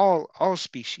 with all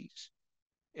species.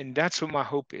 And that's what my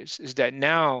hope is that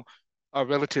now our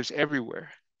relatives everywhere,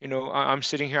 I'm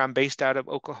sitting here, I'm based out of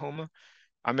Oklahoma.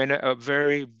 I'm in a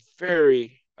very,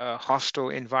 very hostile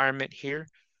environment here.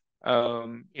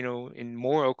 In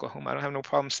Moore, Oklahoma. I don't have no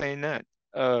problem saying that.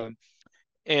 Um,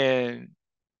 and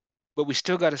but we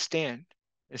still got to stand.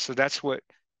 And so that's what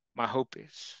my hope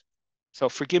is. So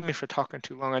forgive me for talking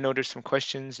too long. I know there's some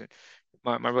questions and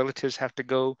my relatives have to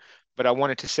go, but I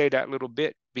wanted to say that little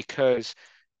bit because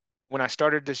when I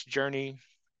started this journey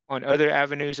on other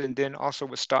avenues and then also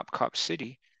with Stop Cop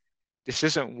City, this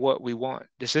isn't what we want.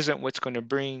 This isn't what's going to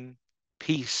bring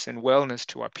peace and wellness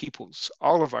to our peoples,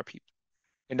 all of our people.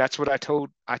 And that's what I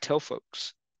tell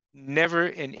folks. Never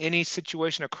in any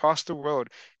situation across the world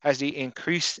has the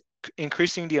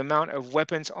increasing the amount of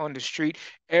weapons on the street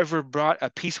ever brought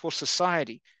a peaceful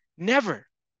society. Never.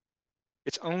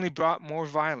 It's only brought more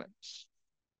violence.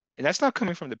 And that's not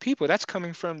coming from the people, that's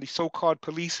coming from the so-called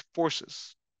police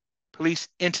forces, police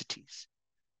entities.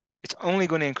 It's only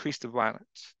going to increase the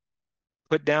violence.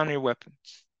 Put down your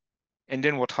weapons, and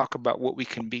then we'll talk about what we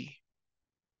can be.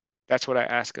 That's what I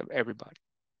ask of everybody.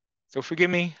 So forgive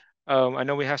me. I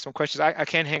know we have some questions. I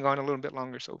can hang on a little bit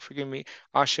longer, so forgive me,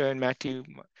 Asha and Matthew,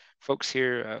 folks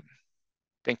here.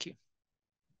 Thank you.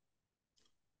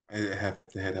 I have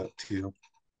to head out too.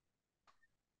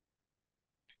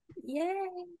 Yay.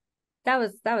 That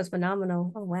was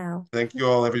phenomenal. Oh wow. Thank you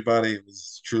all, everybody. It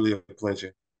was truly a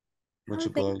pleasure. Much Oh,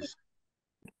 thank you. obliged.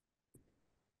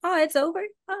 Oh, it's over.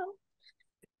 Oh.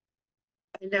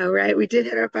 I know, right? We did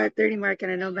hit our 5:30 mark,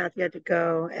 and I know Matthew had to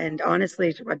go. And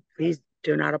honestly, please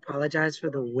do not apologize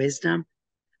for the wisdom.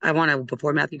 I want to,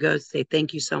 before Matthew goes, say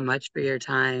thank you so much for your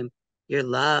time, your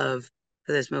love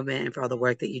for this movement, and for all the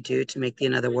work that you do to make the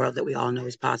another world that we all know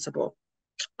is possible.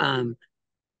 Um,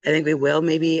 I think we will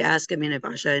maybe ask, I mean, if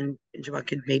Asha and Jawad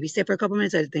could maybe stay for a couple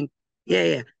minutes, I think,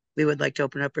 yeah, we would like to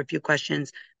open up for a few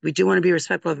questions. We do want to be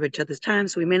respectful of each other's time,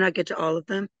 so we may not get to all of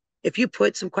them. if you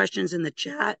put some questions in the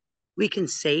chat, we can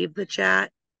save the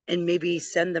chat and maybe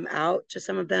send them out to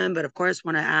some of them. But of course,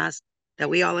 want to ask that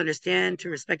we all understand to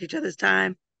respect each other's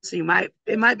time. So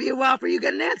it might be a while for you to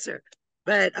get an answer.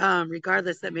 But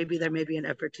regardless, that maybe there may be an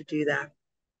effort to do that.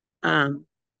 Um,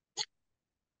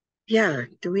 yeah,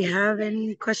 do we have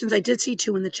any questions? I did see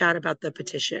two in the chat about the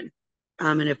petition.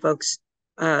 And if folks,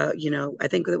 I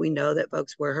think that we know that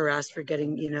folks were harassed for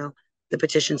getting, the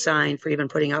petition signed, for even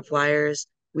putting out flyers.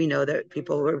 We know that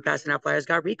people who were passing out flyers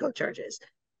got RICO charges.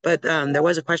 But there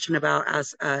was a question about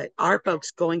us, are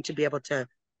folks going to be able to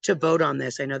vote on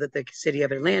this? I know that the city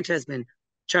of Atlanta has been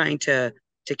trying to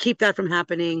keep that from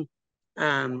happening.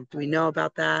 Do we know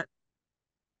about that?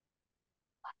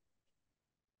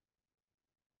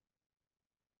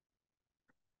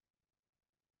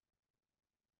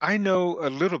 I know a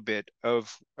little bit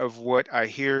of what I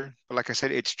hear, but like I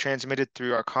said, it's transmitted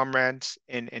through our comrades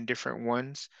in different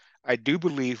ones. I do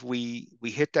believe we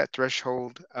hit that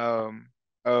threshold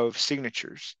of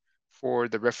signatures for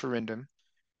the referendum.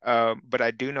 But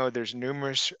I do know there's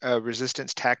numerous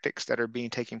resistance tactics that are being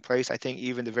taking place. I think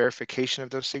even the verification of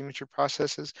those signature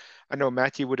processes. I know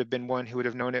Matthew would have been one who would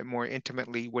have known it more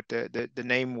intimately what the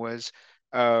name was.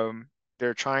 Um,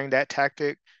 they're trying that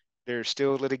tactic. There's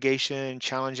still litigation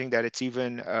challenging that it's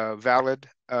even a valid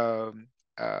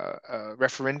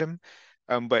referendum.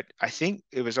 But I think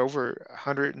it was over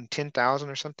 110,000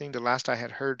 or something the last I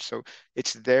had heard. So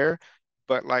it's there,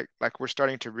 but like we're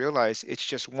starting to realize it's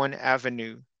just one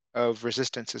avenue of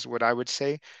resistance is what I would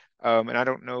say. And I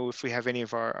don't know if we have any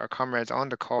of our comrades on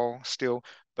the call still,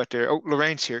 but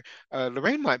Lorraine's here.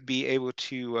 Lorraine might be able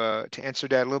to answer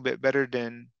that a little bit better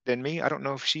than me. I don't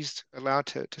know if she's allowed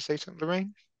to say something.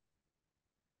 Lorraine?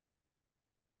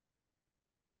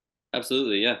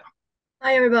 Absolutely, yeah.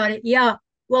 Hi, everybody. Yeah,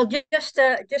 well, just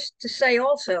to say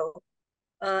also,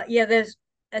 yeah, there's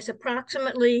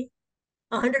approximately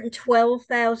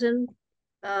 112,000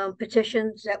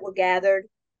 petitions that were gathered.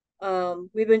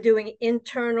 We've been doing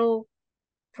internal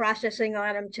processing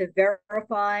on them to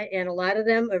verify, and a lot of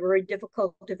them are very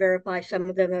difficult to verify. Some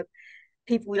of them are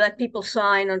we let people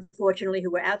sign, unfortunately,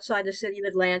 who were outside the city of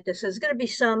Atlanta. So there's going to be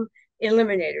some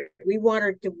eliminated. We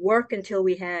wanted to work until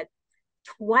we had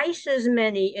twice as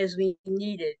many as we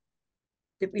needed,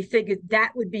 that we figured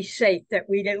that would be safe, that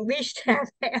we'd at least have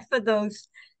half of those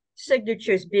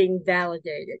signatures being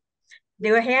validated.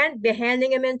 They're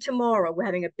handing them in tomorrow. We're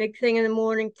having a big thing in the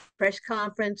morning, press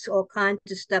conference, all kinds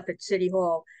of stuff at City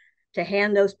Hall to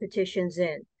hand those petitions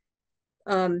in.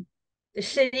 The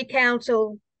city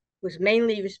council was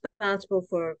mainly responsible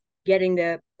for getting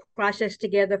the process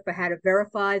together for how to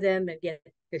verify them and get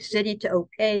the city to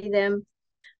okay them.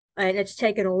 And it's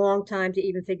taken a long time to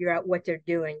even figure out what they're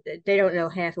doing. They don't know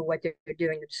half of what they're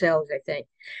doing themselves, I think.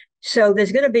 So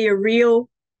there's going to be a real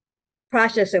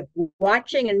process of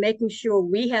watching and making sure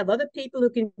we have other people who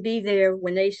can be there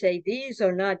when they say these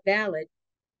are not valid,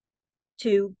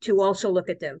 to also look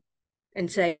at them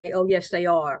and say, oh, yes, they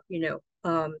are,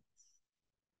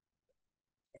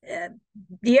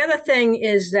 the other thing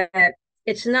is that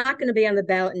it's not going to be on the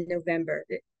ballot in November.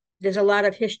 There's a lot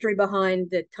of history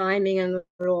behind the timing and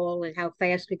it all and how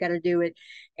fast we got to do it,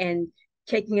 and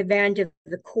taking advantage of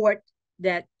the court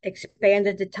that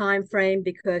expanded the time frame,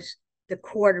 because the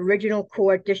original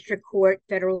court, district court,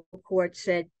 federal court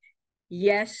said,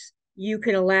 yes, you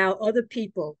can allow other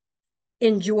people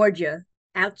in Georgia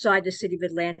outside the city of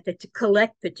Atlanta to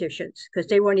collect petitions, because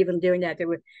they weren't even doing that. It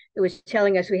was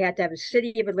telling us we had to have a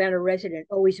city of Atlanta resident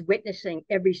always witnessing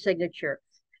every signature.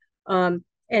 And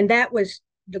that was,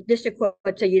 the district court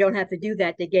said you don't have to do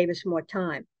that. They gave us more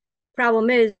time. Problem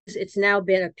is, it's now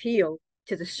been appealed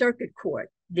to the circuit court,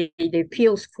 the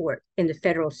appeals court in the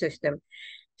federal system.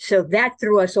 So that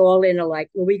threw us all into like,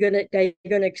 are they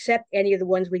gonna accept any of the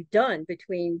ones we've done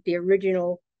between the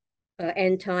original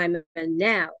end time and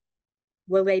now?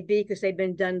 Will they be, because they've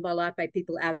been done a lot by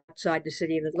people outside the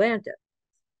city of Atlanta?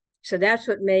 So that's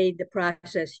what made the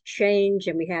process change,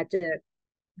 and we had to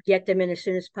get them in as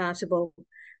soon as possible.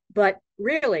 But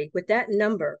really, with that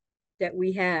number that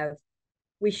we have,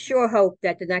 we sure hope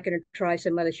that they're not going to try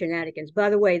some other shenanigans. By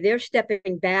the way, they're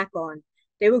stepping back on,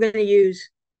 they were going to use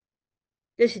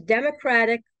this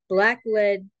Democratic,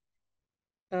 Black-led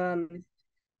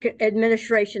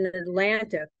administration in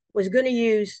Atlanta was going to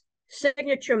use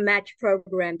signature match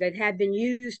program that had been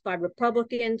used by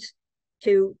Republicans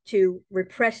to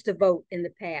repress the vote in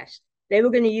the past. They were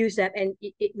going to use that, and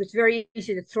it was very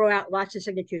easy to throw out lots of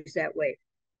signatures that way.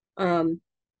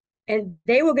 And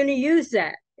they were going to use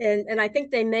that, and I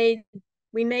think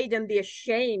we made them be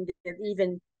ashamed of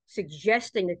even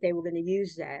suggesting that they were going to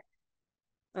use that.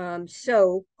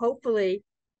 So hopefully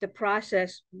the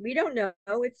process, we don't know.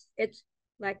 It's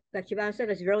like Siobhan said,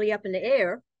 it's really up in the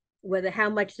air whether how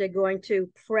much they're going to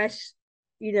press,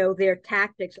 their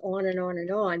tactics on and on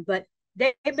and on. But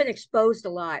they've been exposed a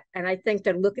lot, and I think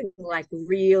they're looking like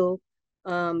real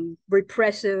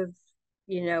repressive,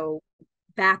 you know,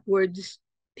 backwards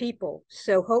people.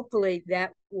 So hopefully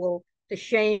the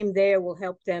shame there will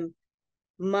help them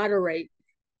moderate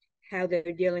how they're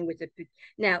dealing with it.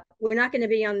 Now, we're not going to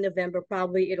be on November.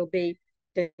 Probably it'll be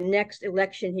the next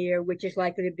election here, which is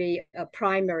likely to be a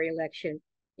primary election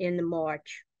in the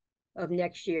March of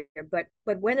next year. But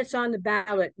when it's on the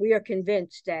ballot, we are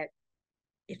convinced that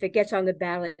if it gets on the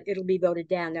ballot, it'll be voted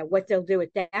down. Now, what they'll do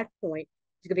at that point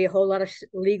is going to be a whole lot of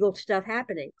legal stuff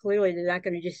happening. Clearly, they're not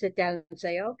going to just sit down and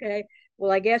say, okay,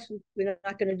 well, I guess we're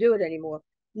not going to do it anymore.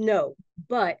 No,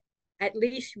 but at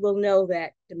least we'll know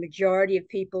that the majority of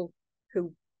people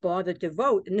who bothered to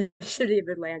vote in the city of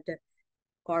Atlanta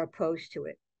are opposed to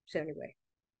it. So anyway,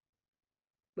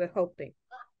 we're hoping.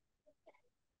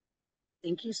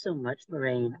 Thank you so much,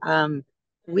 Lorraine.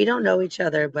 We don't know each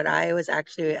other, but I was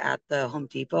actually at the Home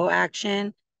Depot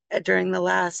action during the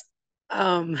last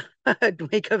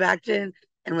week of action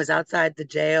and was outside the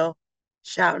jail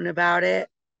shouting about it.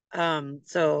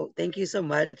 So thank you so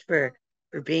much for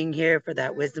being here, for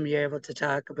that wisdom you're able to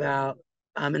talk about.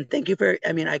 And thank you for,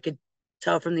 I mean, I could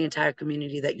tell from the entire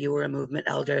community that you were a movement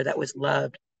elder that was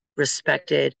loved,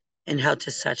 respected, and held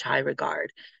to such high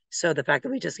regard. So the fact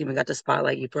that we just even got to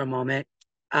spotlight you for a moment,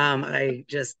 I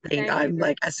just think I'm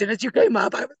like, as soon as you came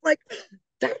up, I was like,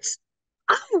 that's,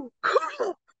 oh,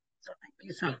 cool. So thank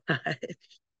you so much.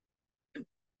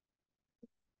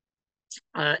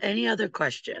 Any other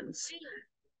questions?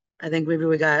 I think maybe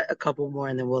we got a couple more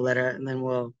and then we'll let her, and then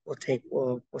we'll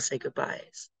say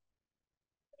goodbyes.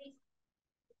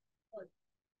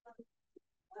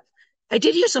 I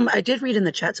did read in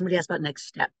the chat, somebody asked about next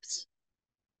steps.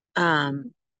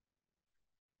 And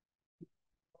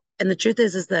the truth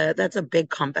is that that's a big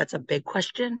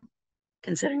question,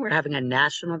 considering we're having a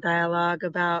national dialogue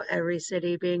about every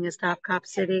city being a stop cop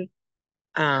city.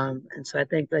 And so I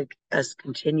think like us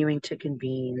continuing to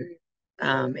convene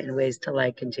in ways to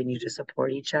like continue to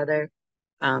support each other,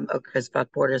 because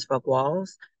fuck borders, fuck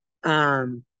walls.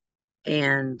 And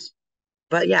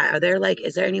but yeah,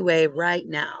 is there any way right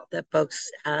now that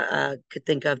folks could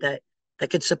think of that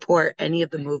could support any of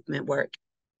the movement work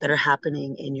that are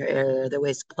happening in your area? Are there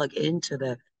ways to plug into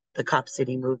the Cop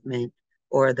City movement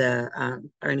or or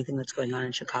anything that's going on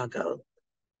in Chicago,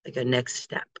 like a next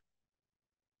step?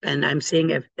 And I'm seeing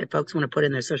if folks want to put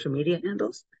in their social media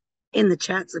handles in the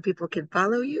chat so people can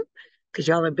follow you, because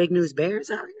y'all are big news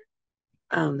bears out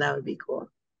here. That would be cool.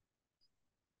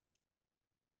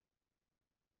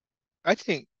 I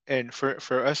think, and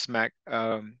for us, Mac,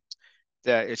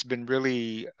 that it's been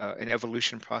really an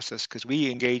evolution process because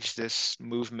we engaged this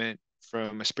movement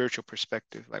from a spiritual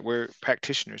perspective. Like we're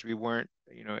practitioners. We weren't,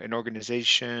 an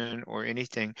organization or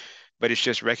anything, but it's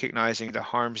just recognizing the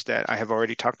harms that I have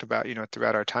already talked about,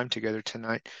 throughout our time together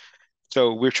tonight.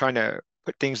 So we're trying to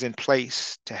put things in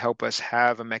place to help us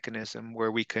have a mechanism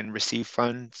where we can receive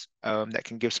funds that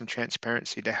can give some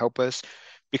transparency to help us.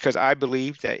 Because I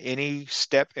believe that any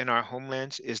step in our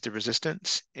homelands is the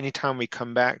resistance. Anytime we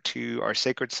come back to our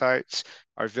sacred sites,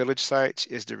 our village sites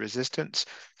is the resistance.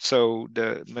 So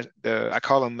I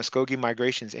call them Muscogee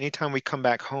migrations. Anytime we come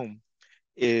back home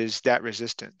is that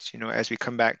resistance, as we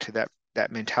come back to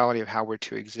that mentality of how we're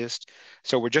to exist.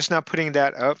 So we're just now putting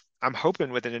that up. I'm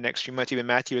hoping within the next few months, even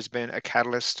Matthew has been a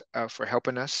catalyst for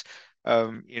helping us,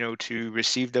 to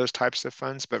receive those types of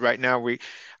funds. But right now,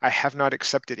 I have not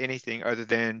accepted anything other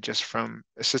than just from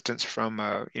assistance from,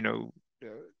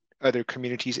 other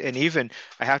communities. And even,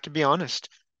 I have to be honest,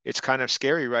 it's kind of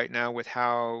scary right now with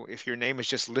how, if your name is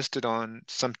just listed on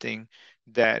something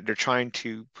that they're trying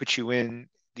to put you in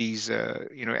these,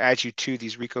 add you to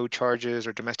these RICO charges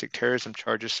or domestic terrorism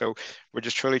charges. So we're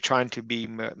just really trying to be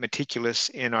meticulous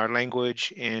in our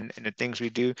language and the things we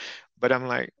do. But I'm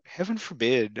like, heaven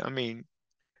forbid. I mean,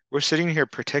 we're sitting here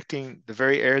protecting the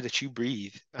very air that you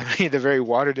breathe. I mean, the very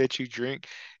water that you drink,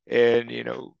 and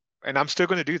and I'm still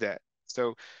going to do that.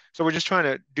 So we're just trying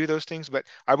to do those things. But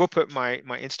I will put my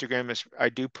Instagram as I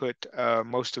do put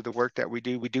most of the work that we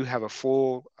do. We do have a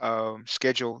full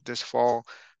schedule this fall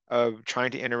of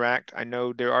trying to interact. I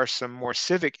know there are some more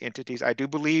civic entities. I do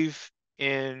believe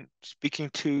in speaking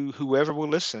to whoever will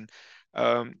listen.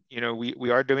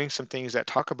 We are doing some things that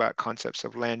talk about concepts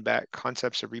of land back,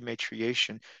 concepts of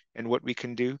rematriation, and what we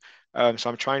can do. So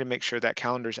I'm trying to make sure that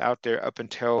calendar's out there up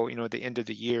until the end of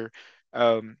the year.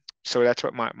 So that's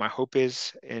what my hope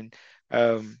is. And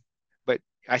but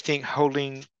I think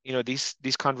holding,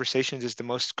 these conversations is the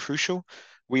most crucial.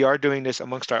 We are doing this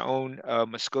amongst our own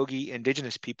Muscogee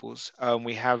indigenous peoples.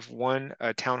 We have one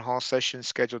town hall session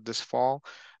scheduled this fall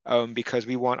because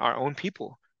we want our own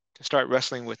people to start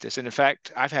wrestling with this. And in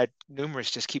fact, I've had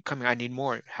numerous just keep coming. I need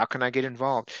more. How can I get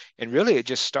involved? And really, it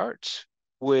just starts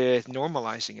with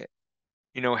normalizing it.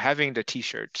 Having the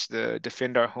t-shirts, the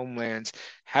defend our homelands,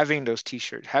 having those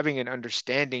t-shirts, having an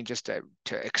understanding just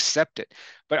to accept it.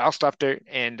 But I'll stop there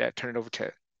and turn it over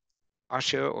to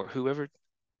Asha or whoever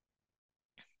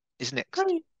is next.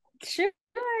 Oh, sure.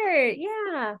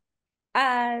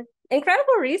 Yeah.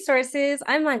 Incredible resources.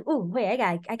 I'm like, oh, wait,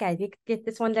 I gotta get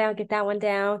this one down, get that one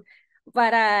down.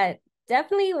 But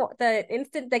definitely the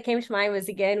instant that came to mind was,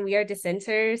 again, we are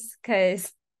dissenters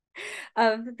because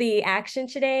of the action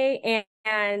today.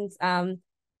 And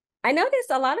I noticed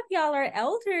a lot of y'all are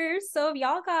elders, so if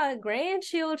y'all got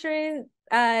grandchildren,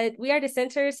 we are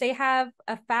dissenters. They have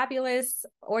a fabulous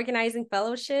organizing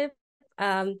fellowship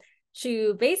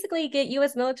to basically get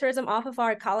U.S. militarism off of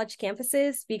our college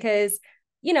campuses because,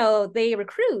 they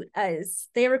recruit us.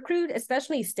 They recruit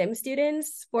especially STEM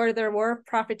students for their war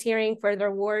profiteering, for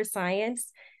their war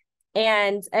science.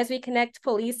 And as we connect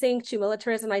policing to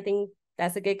militarism, I think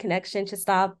that's a good connection to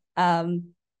stop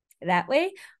that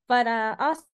way. But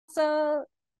also,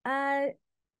 uh,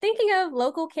 thinking of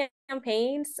local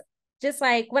campaigns, just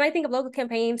like when I think of local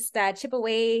campaigns that chip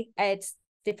away at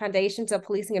the foundations of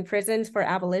policing and prisons for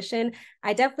abolition,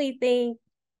 I definitely think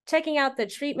checking out the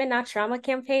Treatment Not Trauma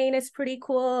campaign is pretty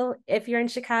cool if you're in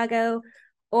Chicago,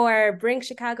 or Bring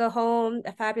Chicago Home,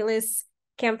 a fabulous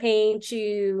campaign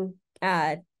to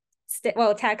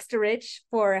tax the rich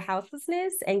for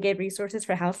houselessness and give resources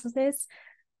for houselessness.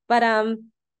 But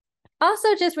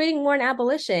also just reading more on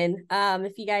abolition.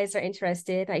 If you guys are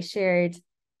interested, I shared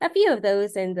a few of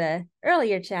those in the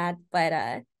earlier chat,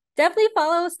 but definitely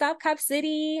follow Stop Cop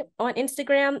City on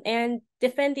Instagram and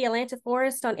Defend the Atlanta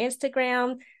Forest on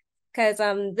Instagram, because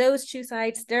those two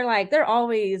sites, they're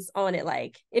always on it.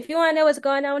 Like, if you want to know what's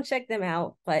going on, check them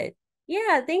out. But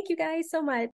yeah, thank you guys so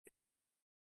much.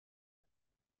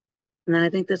 And then I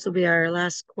think this will be our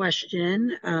last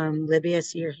question. Libby, I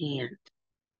see your hand.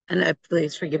 And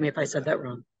please forgive me if I said that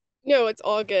wrong. No, it's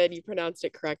all good. You pronounced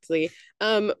it correctly.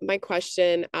 My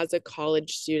question as a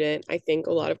college student, I think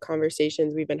a lot of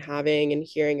conversations we've been having and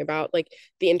hearing about like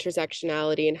the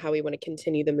intersectionality and how we want to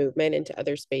continue the movement into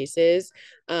other spaces.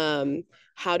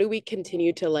 How do we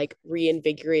continue to like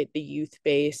reinvigorate the youth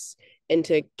base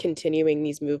into continuing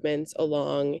these movements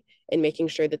along and making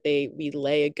sure that we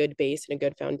lay a good base and a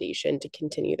good foundation to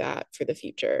continue that for the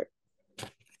future?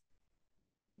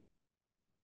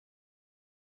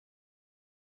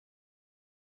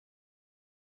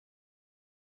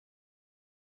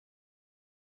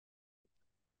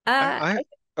 Go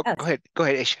ahead. Go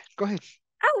ahead, Aisha. Go ahead.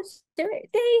 Oh, sure.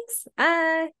 Thanks.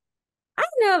 I don't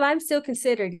know if I'm still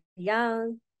considered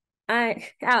young. I'm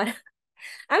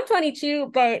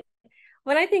 22, but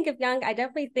when I think of young, I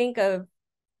definitely think of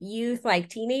youth, like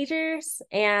teenagers.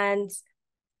 And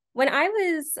when I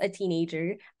was a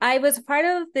teenager, I was a part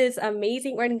of this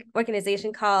amazing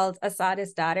organization called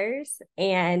Asada's Daughters.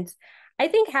 And I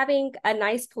think having a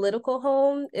nice political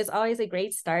home is always a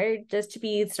great start, just to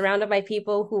be surrounded by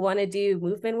people who want to do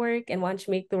movement work and want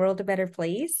to make the world a better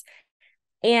place.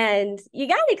 And you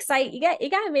gotta excite, you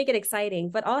gotta make it exciting.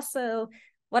 But also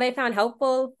what I found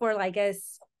helpful for, like,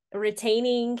 us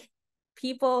retaining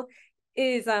people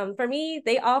is, for me,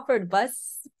 they offered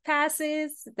bus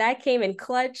passes that came in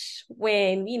clutch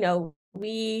when,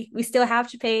 we still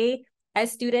have to pay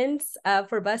as students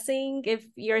for busing if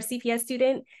you're a CPS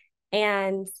student.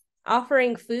 And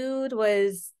offering food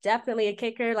was definitely a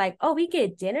kicker. Like, oh, we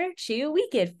get dinner too, we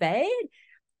get fed.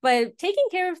 But taking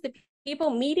care of the people,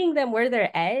 meeting them where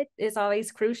they're at is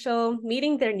always crucial.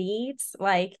 Meeting their needs.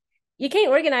 Like, you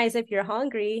can't organize if you're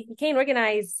hungry. You can't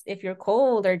organize if you're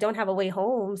cold or don't have a way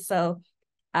home. So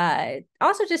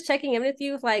also just checking in with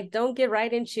you, like, don't get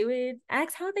right into it.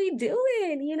 Ask how they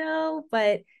doing.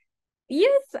 But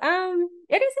youth,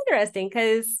 it is interesting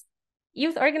because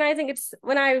youth organizing, it's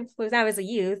when I was a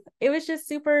youth, it was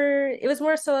just it was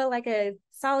more so like a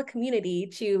solid community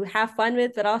to have fun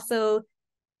with, but also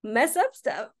mess up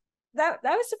stuff. That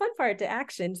was the fun part, the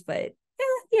actions. But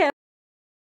yeah.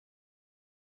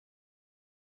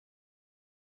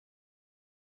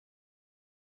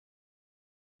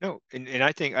 No, and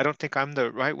I don't think I'm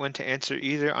the right one to answer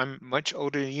either. I'm much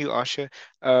older than you, Asha,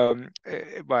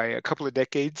 by a couple of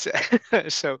decades.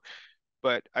 So,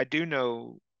 but I do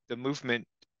know the movement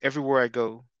everywhere I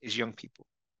go is young people,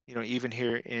 even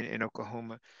here in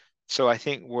Oklahoma. So I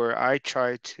think where I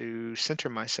try to center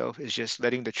myself is just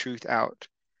letting the truth out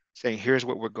saying, here's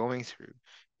what we're going through,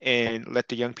 and let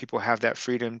the young people have that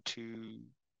freedom to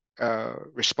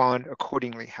respond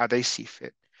accordingly, how they see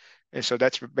fit. And so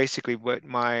that's basically what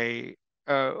my,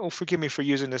 oh, forgive me for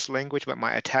using this language, but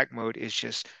my attack mode is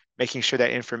just making sure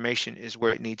that information is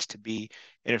where it needs to be.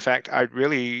 And in fact, I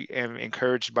really am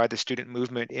encouraged by the student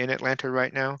movement in Atlanta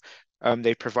right now.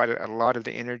 They provided a lot of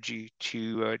the energy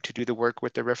to do the work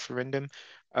with the referendum.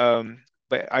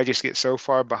 But I just get so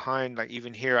far behind. Like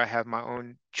even here, I have my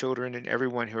own children and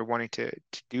everyone who are wanting to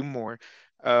do more.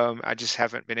 I just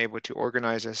haven't been able to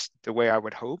organize us the way I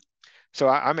would hope. So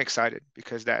I'm excited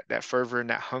because that fervor and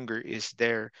that hunger is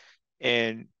there.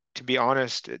 And to be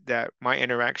honest, that my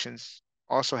interactions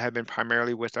also have been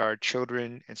primarily with our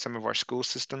children and some of our school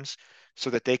systems so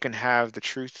that they can have the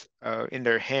truth in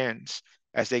their hands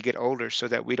as they get older so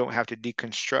that we don't have to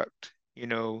deconstruct,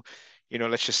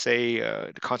 let's just say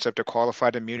the concept of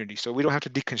qualified immunity. So we don't have to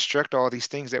deconstruct all these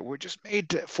things that we're just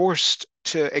forced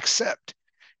to accept.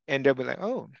 And they'll be like,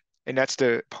 oh, and that's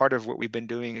the part of what we've been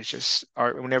doing is just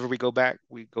whenever we go back,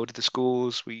 we go to the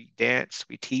schools, we dance,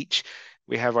 we teach,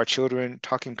 we have our children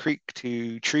talking Creek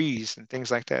to trees and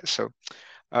things like that. So,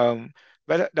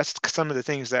 but that's some of the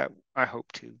things that I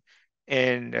hope to,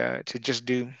 and to just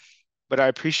do. But I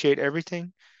appreciate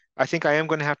everything. I think I am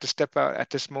going to have to step out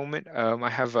at this moment. I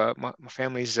have my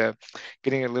family's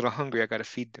getting a little hungry. I got to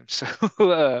feed them. So,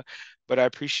 but I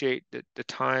appreciate the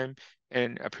time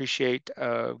and appreciate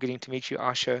getting to meet you,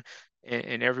 Asha,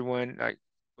 and everyone. Like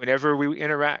whenever we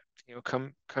interact,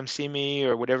 come see me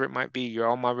or whatever it might be. You're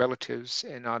all my relatives,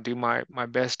 and I'll do my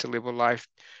best to live a life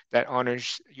that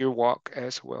honors your walk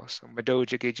as well. So,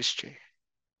 Madoja Gejische.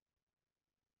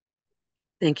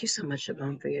 Thank you so much,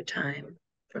 Siobhan, for your time,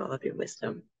 for all of your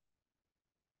wisdom.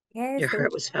 Yes, Your thank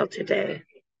heart was felt today.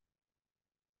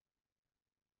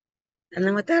 And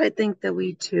then with that, I think that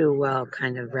we too will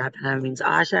kind of wrap it up. Means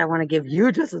Asha, I want to give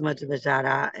you just as much of a shout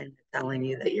out and telling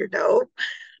you that you're dope.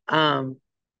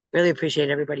 Really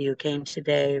appreciate everybody who came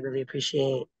today. Really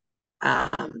appreciate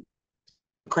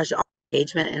question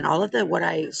engagement and all of the what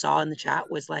I saw in the chat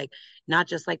was like not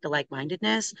just like the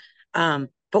like-mindedness,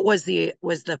 but was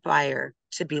the fire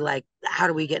to be like, how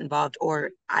do we get involved?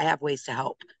 Or I have ways to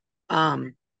help.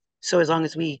 So as long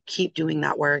as we keep doing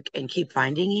that work and keep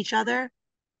finding each other,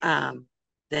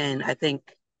 then I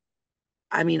think,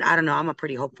 I mean, I don't know, I'm a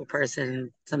pretty hopeful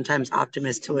person, sometimes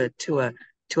optimist to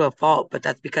a fault, but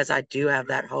that's because I do have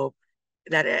that hope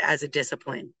that as a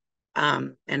discipline,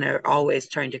 and are always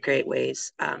trying to create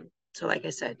ways. So like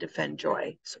I said, defend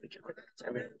joy so we can organize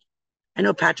our religion. I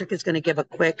know Patrick is going to give a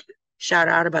quick shout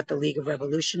out about the League of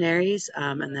Revolutionaries,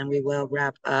 and then we will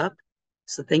wrap up.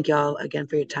 So thank y'all again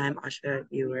for your time. Asha,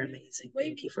 you were amazing.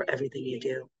 Thank you for everything you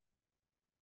do.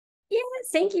 Yes,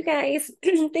 thank you guys.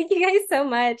 Thank you guys so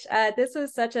much. This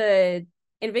was such a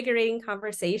invigorating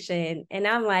conversation. And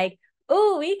I'm like,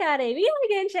 oh, we gotta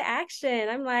get into action.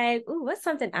 I'm like, oh, what's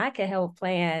something I could help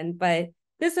plan? But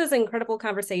this was an incredible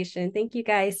conversation. Thank you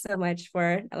guys so much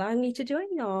for allowing me to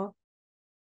join y'all.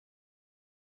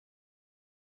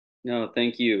 No,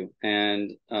 thank you.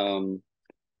 And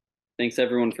thanks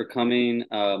everyone for coming.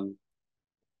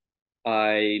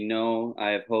 I know,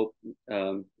 I have hope.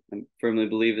 I firmly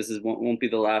believe this won't be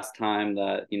the last time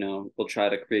that, we'll try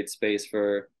to create space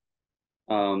for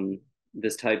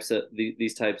these types of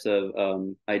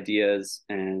ideas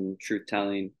and truth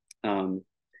telling.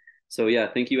 So yeah,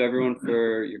 thank you everyone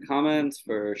for your comments,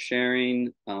 for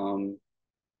sharing.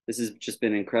 This has just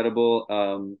been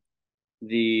incredible.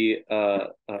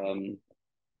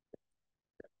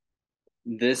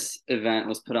 This event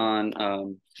was put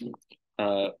on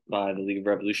by the League of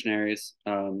Revolutionaries,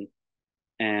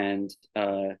 and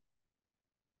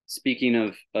speaking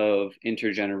of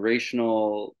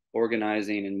intergenerational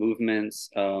organizing and movements,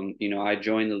 I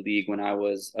joined the League when I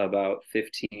was about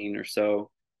 15 or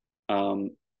so,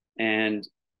 and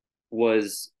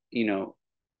was,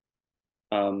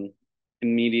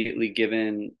 immediately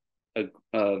given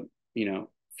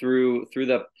through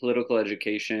the political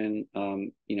education,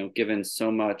 given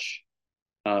so much,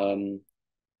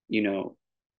 you know,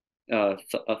 a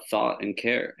thought and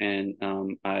care. And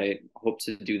I hope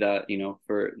to do that,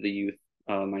 for the youth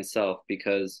myself,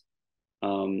 because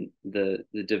the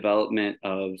development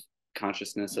of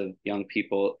consciousness of young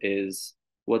people is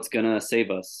what's gonna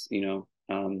save us,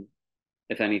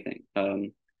 if anything.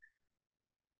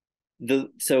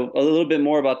 So a little bit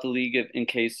more about the League, in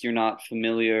case you're not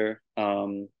familiar.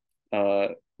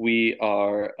 We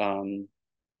are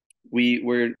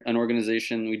we're an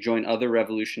organization. We join other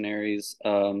revolutionaries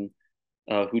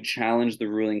who challenge the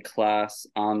ruling class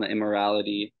on the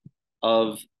immorality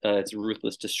of its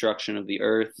ruthless destruction of the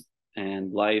earth.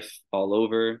 and life all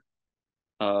over.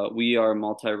 We are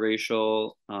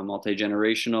multiracial,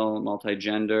 multigenerational,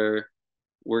 multigender,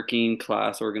 working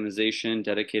class organization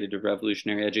dedicated to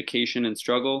revolutionary education and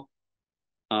struggle.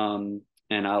 And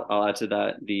I'll add to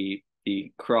that the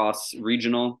cross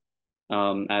regional,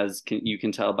 as you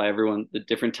can tell by everyone, the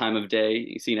different time of day.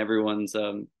 You've seen everyone's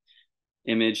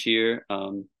image here.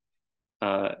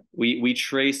 We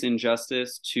trace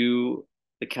injustice to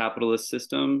the capitalist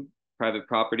system. Private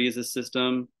property is a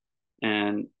system,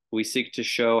 and we seek to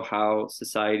show how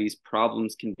society's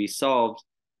problems can be solved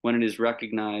when it is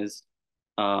recognized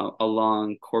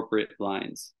along corporate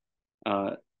lines.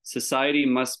 Society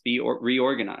must be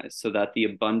reorganized so that the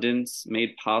abundance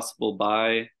made possible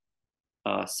by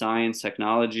science,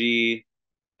 technology,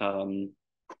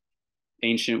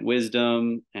 ancient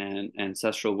wisdom, and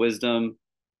ancestral wisdom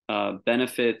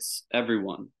benefits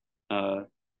everyone.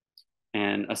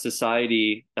 And a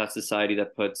society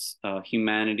that puts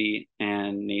humanity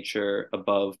and nature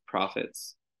above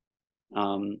profits.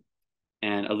 And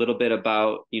a little bit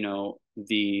about,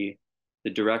 the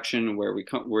direction where we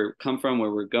come from,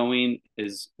 where we're going,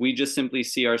 is we just simply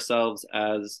see ourselves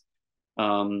as,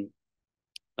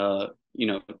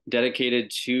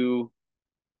 dedicated to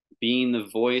being the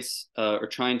voice, or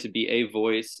trying to be a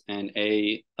voice and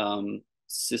a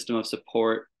system of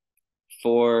support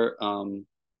for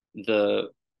the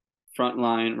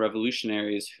frontline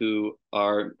revolutionaries who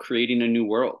are creating a new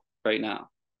world right now.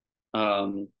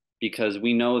 Because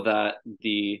we know that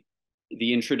the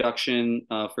introduction,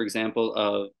 for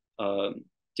example, of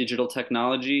digital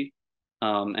technology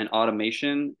and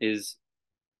automation is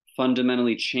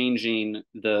fundamentally changing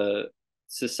the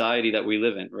society that we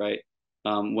live in, right?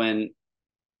 When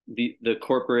the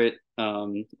corporate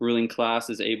ruling class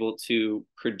is able to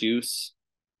produce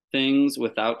things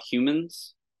without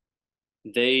humans,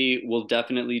 they will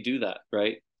definitely do that,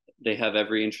 right? They have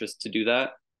every interest to do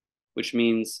that, which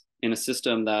means in a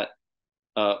system that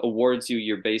awards you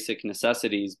your basic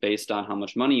necessities based on how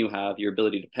much money you have, your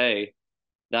ability to pay,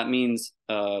 that means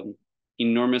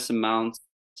enormous amounts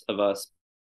of us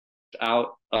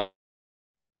out of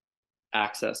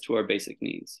access to our basic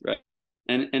needs, right?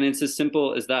 And it's as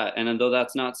simple as that. And though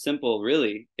that's not simple,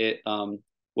 really,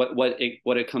 what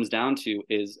it comes down to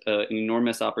is an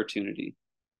enormous opportunity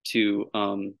to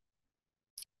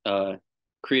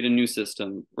create a new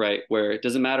system, right? Where it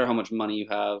doesn't matter how much money you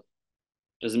have,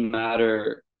 doesn't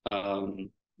matter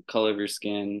color of your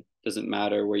skin, doesn't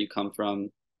matter where you come from,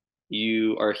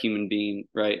 you are a human being,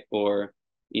 right? Or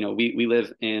we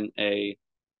live in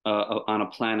on a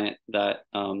planet that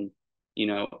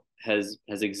has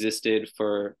existed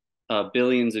for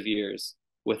billions of years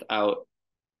without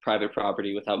private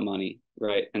property, without money,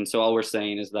 right? And so all we're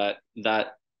saying is that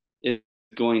is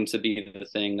going to be the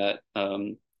thing that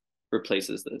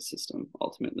replaces the system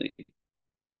ultimately.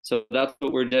 So that's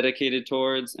what we're dedicated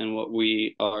towards, and what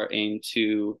we are aimed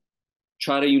to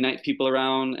try to unite people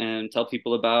around and tell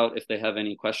people about if they have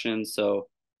any questions. So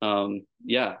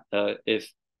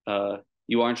if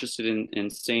you are interested in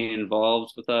staying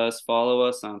involved with us, follow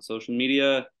us on social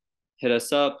media, hit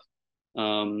us up.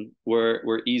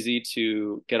 We're easy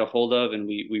to get a hold of, and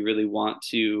we really want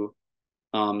to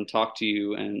talk to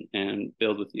you and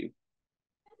build with you.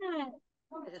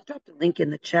 I just dropped a link in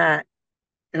the chat,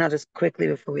 and I'll just quickly,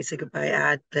 before we say goodbye,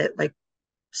 add that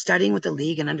studying with the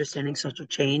League and understanding social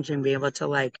change and being able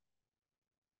to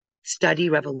study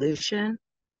revolution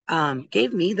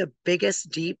gave me the biggest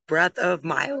deep breath of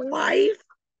my life.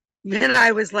 Then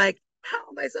I was like, how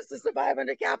am I supposed to survive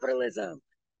under capitalism?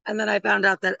 And then I found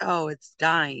out that, oh, it's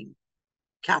dying.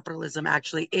 Capitalism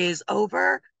actually is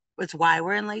over. It's why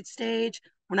we're in late stage.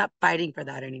 We're not fighting for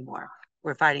that anymore.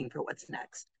 We're fighting for what's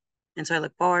next. And so I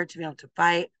look forward to being able to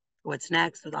fight for what's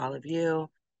next with all of you,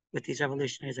 with these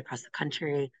revolutionaries across the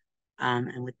country.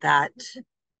 And with that,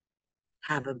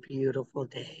 have a beautiful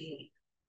day.